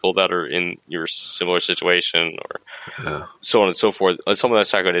people that are in your similar situation, or so on and so forth. Someone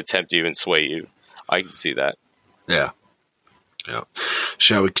that's not going to tempt you and sway you. I can see that. Yeah.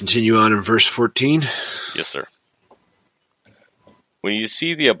 Shall we continue on in verse 14? Yes, sir. When you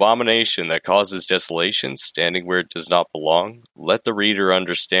see the abomination that causes desolation standing where it does not belong, let the reader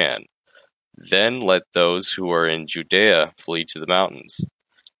understand. Then let those who are in Judea flee to the mountains.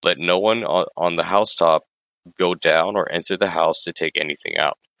 Let no one on the housetop go down or enter the house to take anything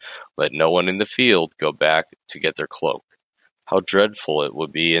out. Let no one in the field go back to get their cloak. How dreadful it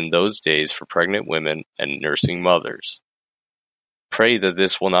would be in those days for pregnant women and nursing mothers. Pray that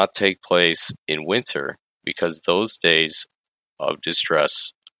this will not take place in winter, because those days of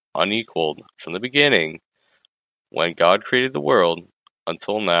distress, unequaled from the beginning, when God created the world,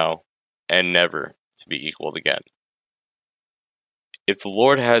 until now, and never to be equaled again. If the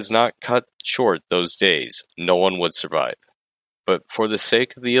Lord has not cut short those days, no one would survive. But for the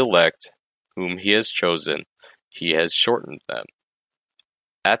sake of the elect, whom He has chosen, He has shortened them.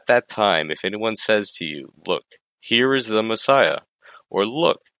 At that time, if anyone says to you, "Look, here is the Messiah," or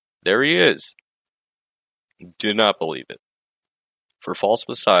 "Look, there he is," do not believe it. For false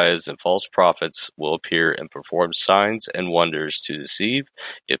messiahs and false prophets will appear and perform signs and wonders to deceive,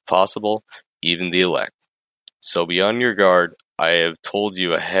 if possible, even the elect. So be on your guard. I have told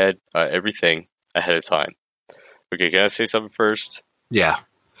you everything ahead of time. Okay, can I say something first? Yeah.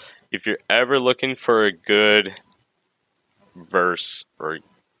 If you're ever looking for a good verse, or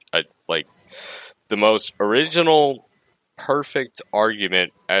like the most original, perfect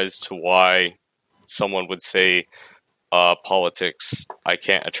argument as to why someone would say politics, I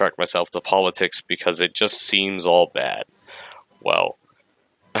can't attract myself to politics because it just seems all bad. Well,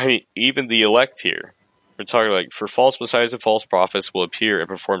 I mean, even the elect here, we're talking like, for false messiahs and false prophets will appear and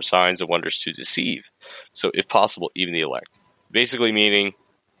perform signs and wonders to deceive. So if possible, even the elect. Basically meaning,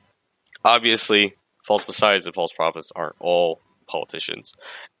 obviously, false messiahs and false prophets aren't all politicians,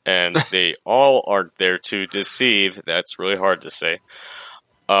 and they all aren't there to deceive. That's really hard to say.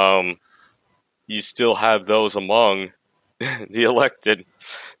 You still have those among the elected,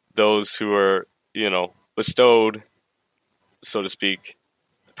 those who are, bestowed so to speak,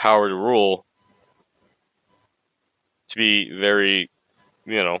 the power to rule, to be very,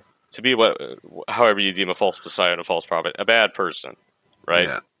 to be however you deem a false messiah and a false prophet, a bad person, right?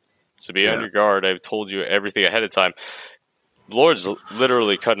 Yeah. So be on your guard. I've told you everything ahead of time. The Lord's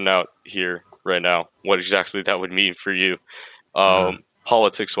literally cutting out here right now what exactly that would mean for you.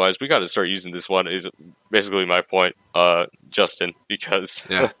 Politics-wise, we got to start using this one, is basically my point, Justin, because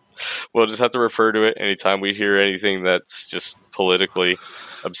we'll just have to refer to it anytime we hear anything that's just politically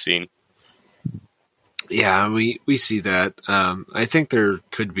obscene. Yeah, we see that. I think there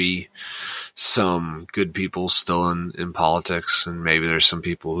could be some good people still in politics, and maybe there's some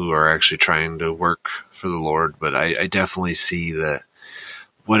people who are actually trying to work for the Lord, but I definitely see that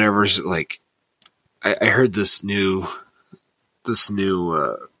whatever's, like, I heard this new it's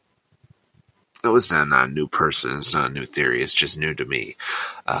not a new person, it's not a new theory, it's just new to me,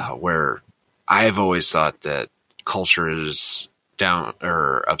 where I've always thought that culture is down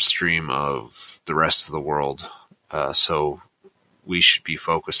or upstream of the rest of the world, so we should be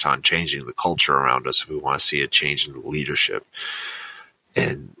focused on changing the culture around us if we want to see a change in the leadership.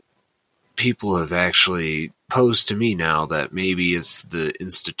 And people have actually posed to me now that maybe it's the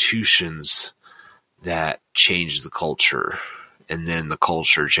institutions that change the culture, and then the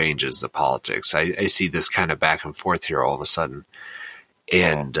culture changes the politics. I see this kind of back and forth here all of a sudden.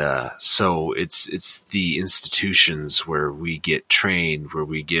 And so it's the institutions where we get trained, where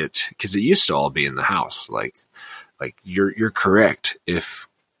we get, because it used to all be in the house. Like you're correct. If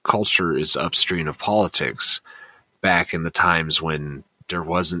culture is upstream of politics, back in the times when there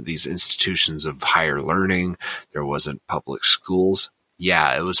wasn't these institutions of higher learning, there wasn't public schools.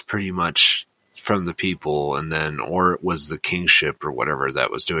 Yeah, it was pretty much from the people, and then, or it was the kingship or whatever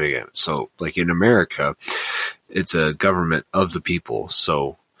that was doing it. So like in America, it's a government of the people.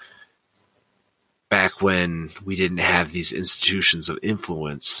 So back when we didn't have these institutions of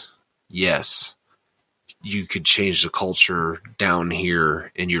influence, yes, you could change the culture down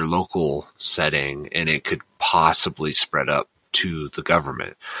here in your local setting, and it could possibly spread up to the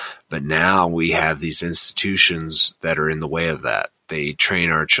government. But now we have these institutions that are in the way of that. They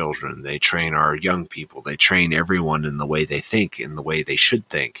train our children, they train our young people, they train everyone in the way they think, in the way they should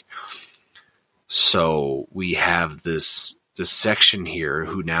think. So we have this section here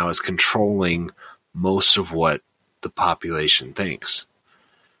who now is controlling most of what the population thinks.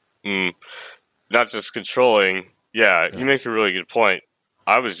 Not just controlling. Yeah, you make a really good point.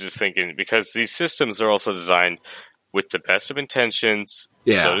 I was just thinking, because these systems are also designed with the best of intentions,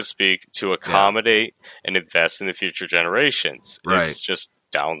 so to speak, to accommodate and invest in the future generations. Right. It's just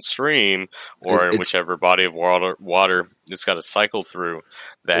downstream, or in whichever body of water it's got to cycle through,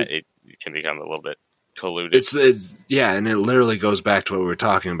 that it can become a little bit colluded. It's and it literally goes back to what we were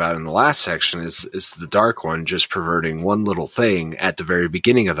talking about in the last section. It's the dark one just perverting one little thing at the very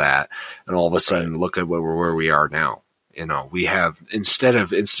beginning of that, and all of a sudden look at where we are now. You know, we have, instead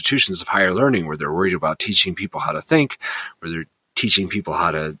of institutions of higher learning where they're worried about teaching people how to think, where they're teaching people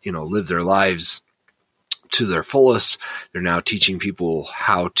how to, live their lives to their fullest, they're now teaching people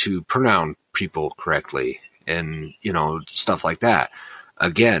how to pronoun people correctly and, stuff like that.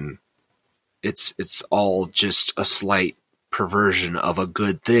 Again, it's all just a slight perversion of a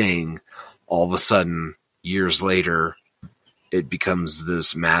good thing. All of a sudden, years later, it becomes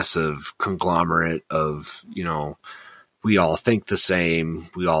this massive conglomerate of, we all think the same,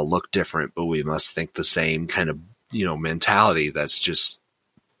 we all look different, but we must think the same kind of, mentality. That's just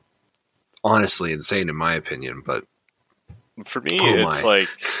honestly insane in my opinion. But for me, it's like,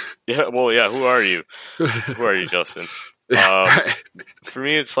 who are you? Who are you, Justin? For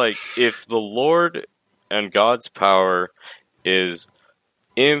me, it's like, if the Lord and God's power is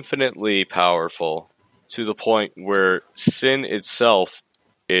infinitely powerful to the point where sin itself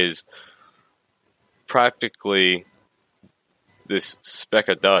is practically this speck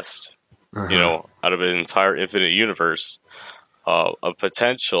of dust, out of an entire infinite universe of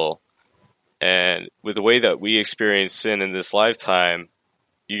potential. And with the way that we experience sin in this lifetime,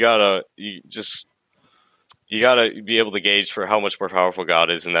 you gotta be able to gauge for how much more powerful God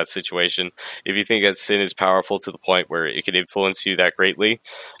is in that situation. If you think that sin is powerful to the point where it can influence you that greatly,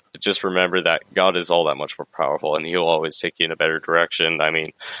 just remember that God is all that much more powerful, and He'll always take you in a better direction. I mean,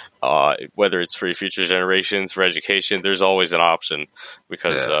 whether it's for your future generations, for education, there's always an option,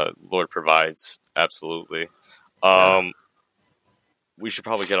 because Lord provides. Absolutely. We should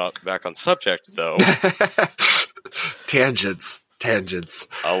probably get back on subject, though. Tangents.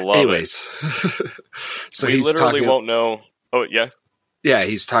 I love it. So we literally won't know. Oh, yeah? Yeah,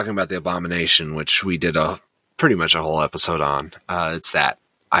 he's talking about the abomination, which we did pretty much a whole episode on. It's that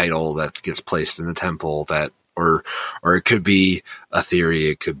idol that gets placed in the temple, or it could be a theory,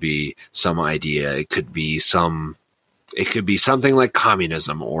 it could be some idea, it could be something like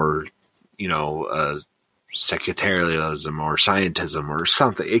communism, or sectarianism, or scientism, or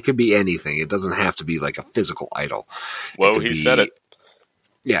something. It could be anything. It doesn't have to be like a physical idol. Well, he said it.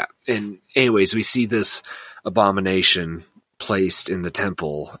 Yeah. And anyways, we see this abomination placed in the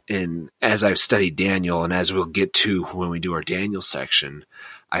temple. And as I've studied Daniel, and as we'll get to when we do our Daniel section,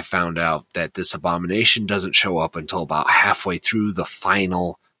 I found out that this abomination doesn't show up until about halfway through the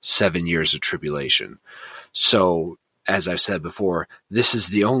final 7 years of tribulation. So, as I've said before, this is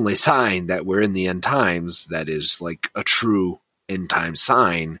the only sign that we're in the end times that is like a true end time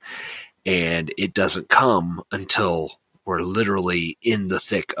sign, and it doesn't come until we're literally in the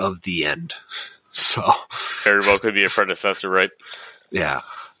thick of the end. So very well could be a predecessor, right? Yeah.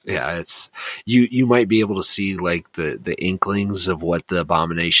 It's you might be able to see like the inklings of what the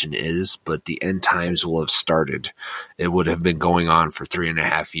abomination is, but the end times will have started. It would have been going on for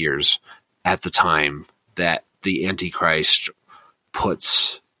 3.5 years at the time that the Antichrist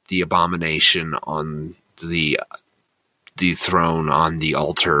puts the abomination on the throne, on the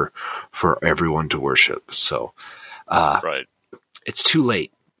altar for everyone to worship. So, right. It's too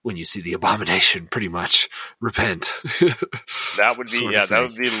late when you see the abomination. Pretty much, repent. That would be that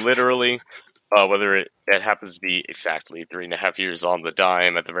would be literally whether it happens to be exactly 3.5 years on the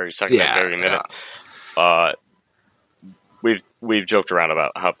dime at the very second, very minute. Yeah. We've joked around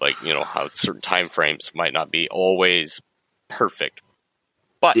about how how certain time frames might not be always perfect,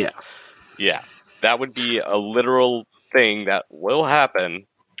 but yeah, that would be a literal thing that will happen,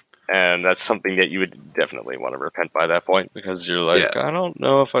 and that's something that you would definitely want to repent by that point, because you're like, I don't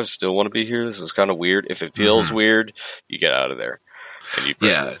know if I still want to be here. This is kind of weird. If it feels weird, you get out of there. And you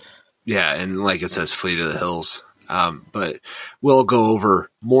pray. Yeah, and like it says, flee to the hills. But we'll go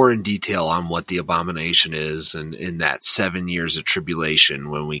over more in detail on what the abomination is and in that 7 years of tribulation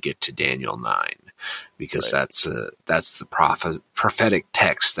when we get to Daniel 9, because that's the prophetic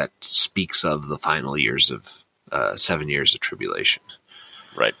text that speaks of the final years of 7 years of tribulation.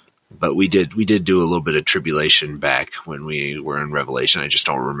 Right. But we did do a little bit of tribulation back when we were in Revelation. I just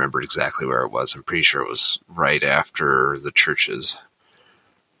don't remember exactly where it was. I'm pretty sure it was right after the churches.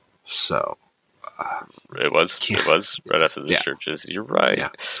 So. It was right after the churches. You're right,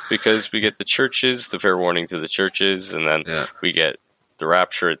 because we get the churches, the fair warning to the churches, and then we get the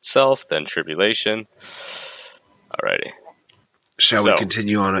rapture itself, then tribulation. Alrighty. Shall we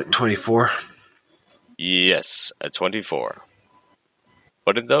continue on at 24? Yes, at 24.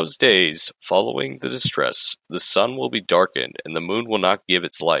 But in those days, following the distress, the sun will be darkened, and the moon will not give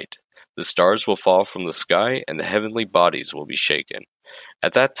its light. The stars will fall from the sky, and the heavenly bodies will be shaken.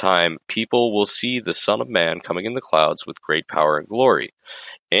 At that time, people will see the Son of Man coming in the clouds with great power and glory.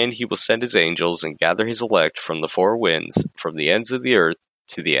 And he will send his angels and gather his elect from the four winds, from the ends of the earth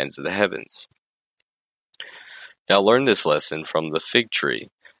to the ends of the heavens. Now learn this lesson from the fig tree.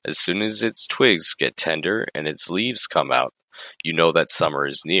 As soon as its twigs get tender and its leaves come out, you know that summer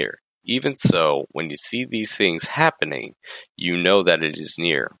is near. Even so, when you see these things happening, you know that it is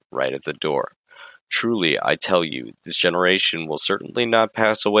near, right at the door. Truly, I tell you, this generation will certainly not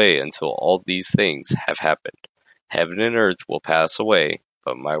pass away until all these things have happened. Heaven and earth will pass away,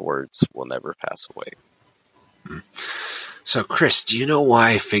 but my words will never pass away. So, Chris, do you know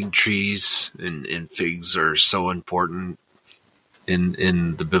why fig trees and figs are so important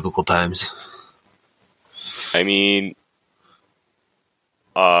in the biblical times? I mean,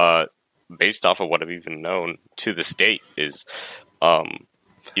 based off of what I've even known to this date is,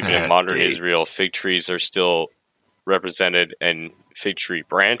 even in modern Israel, fig trees are still represented, and fig tree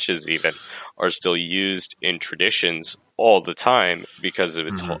branches even are still used in traditions all the time because of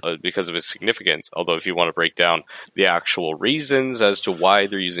its significance. Although, if you want to break down the actual reasons as to why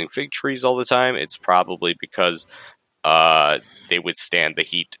they're using fig trees all the time, it's probably because they withstand the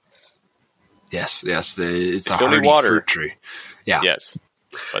heat. Yes, it's a hardy fruit tree. Yeah, yes,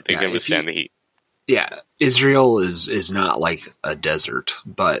 but they can withstand the heat. Yeah, Israel is not like a desert,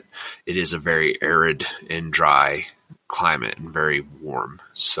 but it is a very arid and dry climate and very warm.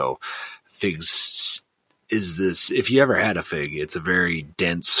 So figs is this, if you ever had a fig, it's a very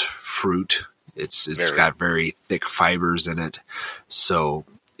dense fruit. It's got very thick fibers in it. So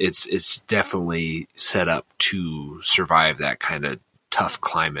it's definitely set up to survive that kind of tough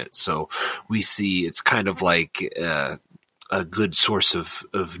climate. So we see it's kind of like a good source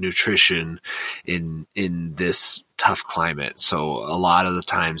of nutrition in this tough climate. So a lot of the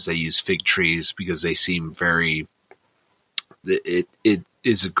times they use fig trees because they seem it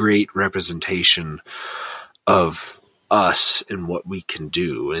is a great representation of us and what we can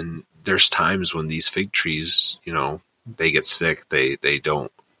do. And there's times when these fig trees, they get sick. They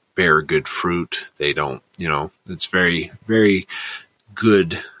don't bear good fruit. They don't, it's very, very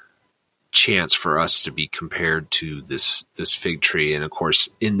good chance for us to be compared to this fig tree. And of course,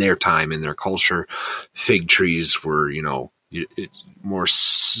 in their time, in their culture, fig trees were, more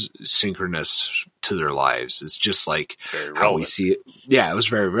synchronous to their lives. It's just like how we see it. Yeah, it was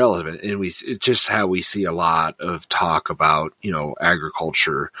very relevant. And it's just how we see a lot of talk about,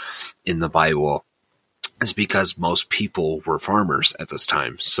 agriculture in the Bible is because most people were farmers at this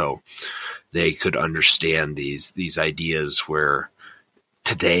time. So they could understand these ideas where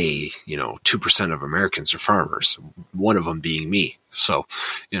today, 2% of Americans are farmers, one of them being me. So,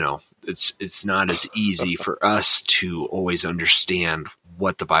 it's not as easy for us to always understand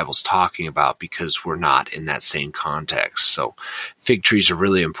what the Bible's talking about because we're not in that same context. So fig trees are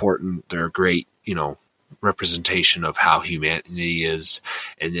really important. They're a great, representation of how humanity is.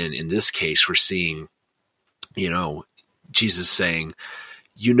 And then in this case, we're seeing, Jesus saying,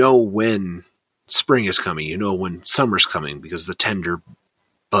 when spring is coming, when summer's coming, because the tender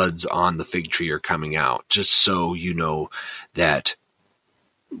buds on the fig tree are coming out, just so you know that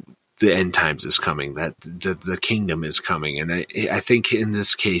the end times is coming, that the kingdom is coming. And I think in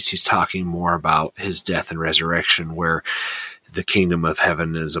this case, he's talking more about his death and resurrection, where the kingdom of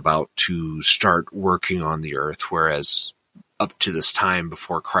heaven is about to start working on the earth, whereas up to this time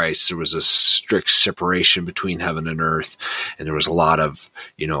before Christ, there was a strict separation between heaven and earth, and there was a lot of,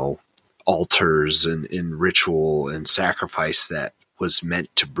 altars and ritual and sacrifice that was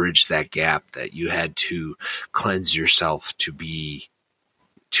meant to bridge that gap, that you had to cleanse yourself to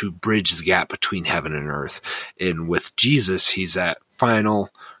bridge the gap between heaven and earth. And with Jesus, he's that final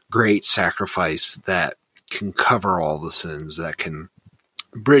great sacrifice that can cover all the sins, that can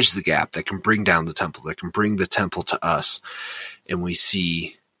bridge the gap, that can bring down the temple, that can bring the temple to us. And we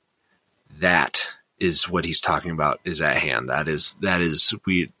see that is what he's talking about is at hand.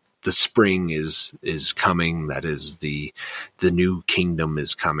 The spring is coming. That is the new kingdom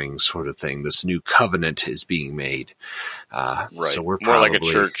is coming, sort of thing. This new covenant is being made. Right. So we're more like a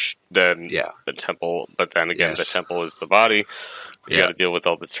church than the temple. But then again, the temple is the body. You got to deal with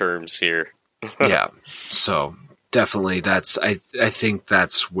all the terms here. Yeah. So definitely, I think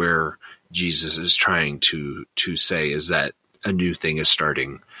that's where Jesus is trying to say is that a new thing is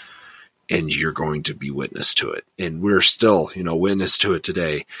starting, and you're going to be witness to it. And we're still, witness to it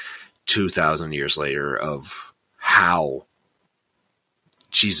today, 2,000 years later, of how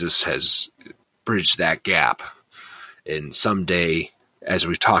Jesus has bridged that gap. And someday, as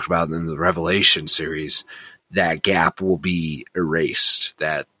we've talked about in the Revelation series, that gap will be erased,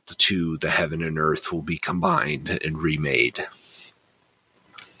 that the heaven and earth will be combined and remade.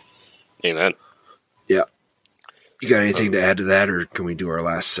 Amen. Yeah. You got anything to add to that, or can we do our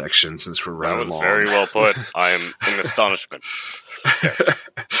last section since we're running long? That was very well put. I am in astonishment. Yes.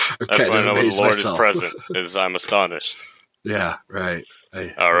 That's when I know when the Lord is present, is I'm astonished. Yeah, right. I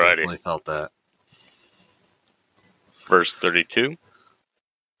definitely felt that. Verse 32.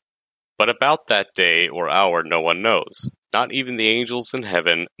 But about that day or hour no one knows, not even the angels in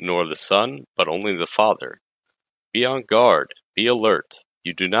heaven, nor the Son, but only the Father. Be on guard, be alert.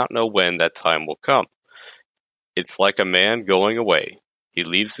 You do not know when that time will come. It's like a man going away. He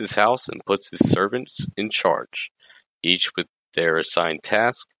leaves his house and puts his servants in charge, each with their assigned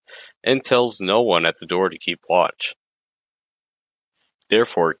task, and tells no one at the door to keep watch.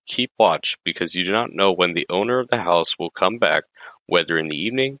 Therefore, keep watch, because you do not know when the owner of the house will come back, whether in the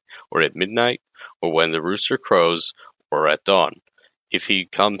evening, or at midnight, or when the rooster crows, or at dawn. If he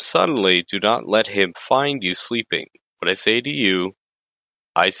comes suddenly, do not let him find you sleeping. What I say to you,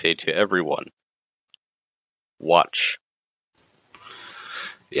 I say to everyone. Watch.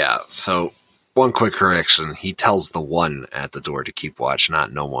 Yeah, so one quick correction. He tells the one at the door to keep watch,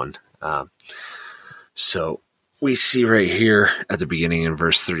 not no one. So we see right here at the beginning in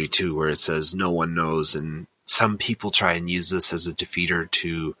verse 32 where it says no one knows, and some people try and use this as a defeater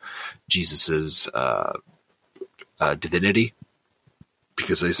to Jesus's divinity,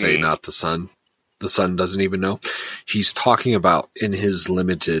 because they say not the Son. The Son doesn't even know. He's talking about in his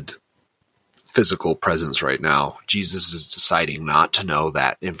limited physical presence right now, Jesus is deciding not to know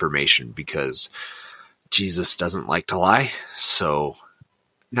that information because Jesus doesn't like to lie. So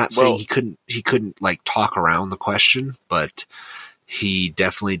not saying he couldn't like talk around the question, but he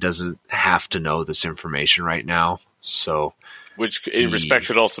definitely doesn't have to know this information right now. So which in respect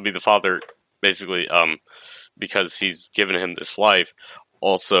should also be the Father, basically, because he's given him this life.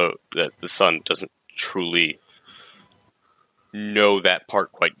 Also, that the Son doesn't truly know that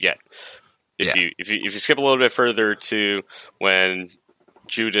part quite yet. If you skip a little bit further to when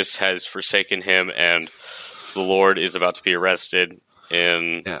Judas has forsaken him, and the Lord is about to be arrested,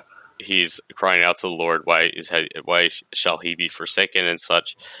 and he's crying out to the Lord, why shall he be forsaken and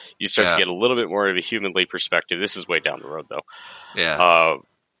such. You start to get a little bit more of a humanly perspective. This is way down the road, though. Yeah.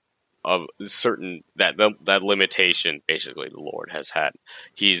 Of certain that limitation, basically, the Lord has had.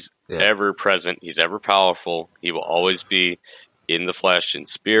 He's ever present. He's ever powerful. He will always be in the flesh and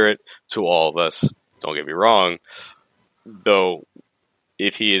spirit to all of us. Don't get me wrong, though.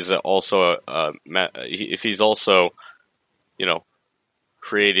 If he is also if he's also,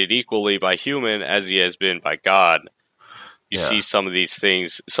 created equally by human as he has been by God, you see some of these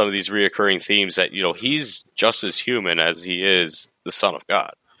things, some of these reoccurring themes that he's just as human as he is the Son of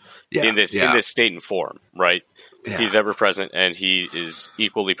God. In this state and form, right? Yeah. He's ever present, and he is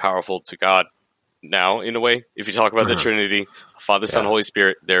equally powerful to God now, in a way. If you talk about the Trinity, Father, Son, Holy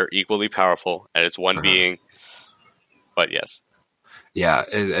Spirit, they're equally powerful, and it's one being. But yes. Yeah,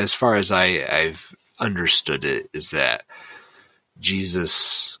 as far as I've understood it, is that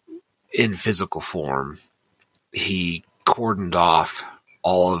Jesus, in physical form, he cordoned off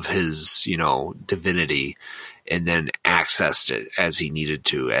all of his, divinity, and then accessed it as he needed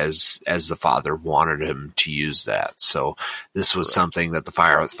to, as the Father wanted him to use that. So this was something that the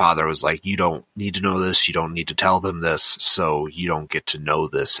Father was like, you don't need to know this, you don't need to tell them this, so you don't get to know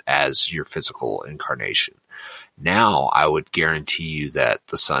this as your physical incarnation. Now I would guarantee you that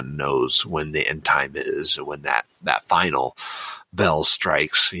the Son knows when the end time is, when that final bell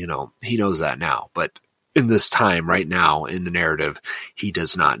strikes. He knows that now. But in this time, right now, in the narrative, he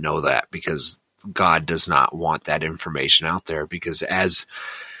does not know that, because God does not want that information out there, because as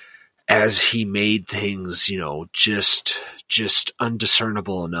he made things, just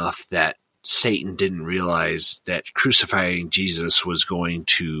undiscernible enough that Satan didn't realize that crucifying Jesus was going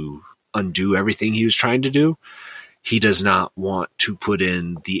to undo everything he was trying to do. He does not want to put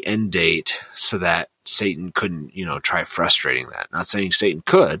in the end date so that Satan couldn't, try frustrating that. Not saying Satan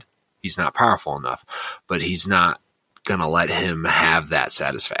could. He's not powerful enough, but he's not going to let him have that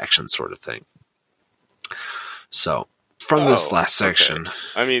satisfaction sort of thing. So from this last section,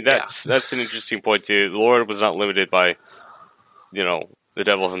 I mean, that's an interesting point too. The Lord was not limited by, the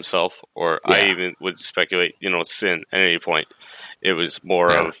devil himself, or I even would speculate, sin at any point. It was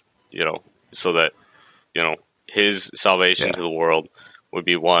more of, so that, his salvation to the world would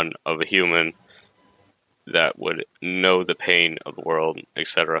be one of a human that would know the pain of the world,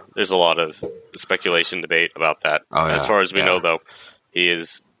 etc. There's a lot of speculation, debate about that. As far as we know, though,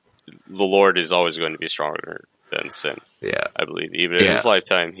 the Lord is always going to be stronger than sin. Yeah, I believe even in his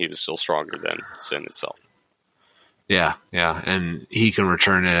lifetime, he was still stronger than sin itself. Yeah, and he can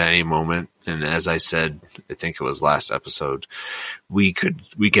return at any moment. And as I said, I think it was last episode, we could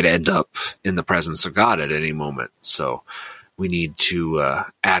end up in the presence of God at any moment. So we need to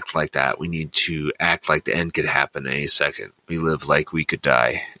act like that. We need to act like the end could happen any second. We live like we could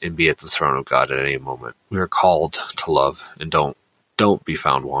die and be at the throne of God at any moment. We are called to love, and don't be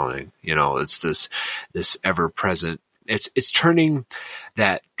found wanting. It's this ever present. It's turning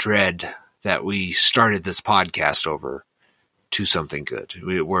that dread that we started this podcast over to something good.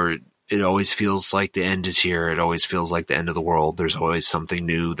 It always feels like the end is here. It always feels like the end of the world. There's always something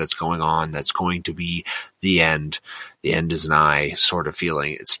new that's going on. That's going to be the end. The end is nigh sort of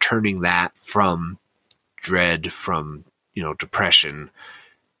feeling. It's turning that from dread, from, depression,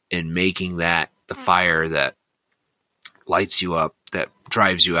 and making that the fire that lights you up, that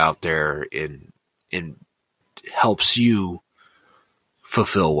drives you out there and helps you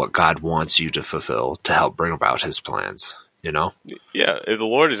fulfill what God wants you to fulfill to help bring about his plans, Yeah, if the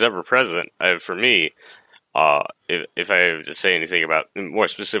Lord is ever present, for me, if I have to say anything about, more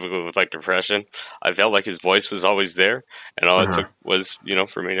specifically with like depression, I felt like his voice was always there, and all it took was,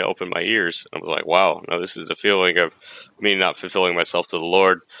 for me to open my ears. I was like, wow, no, this is a feeling of me not fulfilling myself to the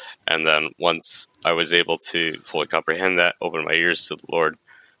Lord. And then once I was able to fully comprehend that, open my ears to the Lord,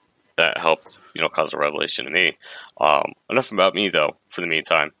 that helped, cause a revelation to me. Enough about me, though, for the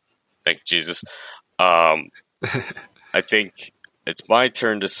meantime. Thank you, Jesus. I think it's my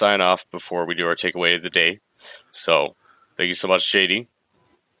turn to sign off before we do our takeaway of the day. So, thank you so much, JD.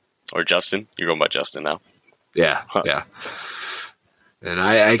 Or Justin. You're going by Justin now. Yeah. And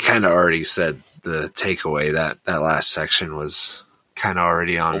I kind of already said the takeaway. That last section was kind of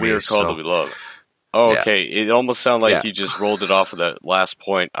already on me. We are called to be loved. Oh, okay. It almost sounded like you just rolled it off of that last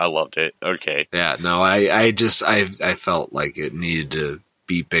point. I loved it. Okay. Yeah, no, I felt like it needed to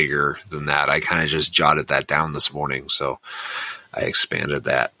be bigger than that. I kind of just jotted that down this morning, so I expanded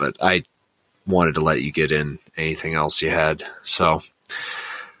that. But I wanted to let you get in anything else you had. So,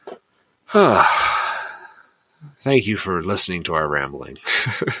 Thank you for listening to our rambling.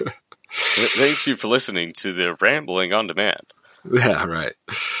 Thank you for listening to the Rambling on Demand. Yeah, right.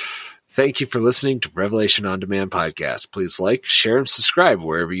 Thank you for listening to Revelation on Demand podcast. Please like, share, and subscribe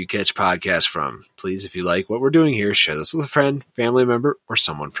wherever you catch podcasts from. Please, if you like what we're doing here, share this with a friend, family member, or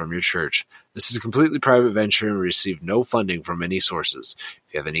someone from your church. This is a completely private venture and we receive no funding from any sources.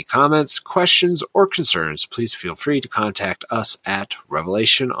 If you have any comments, questions, or concerns, please feel free to contact us at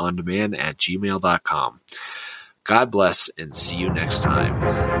revelationondemand@gmail.com. God bless and see you next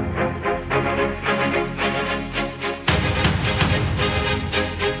time.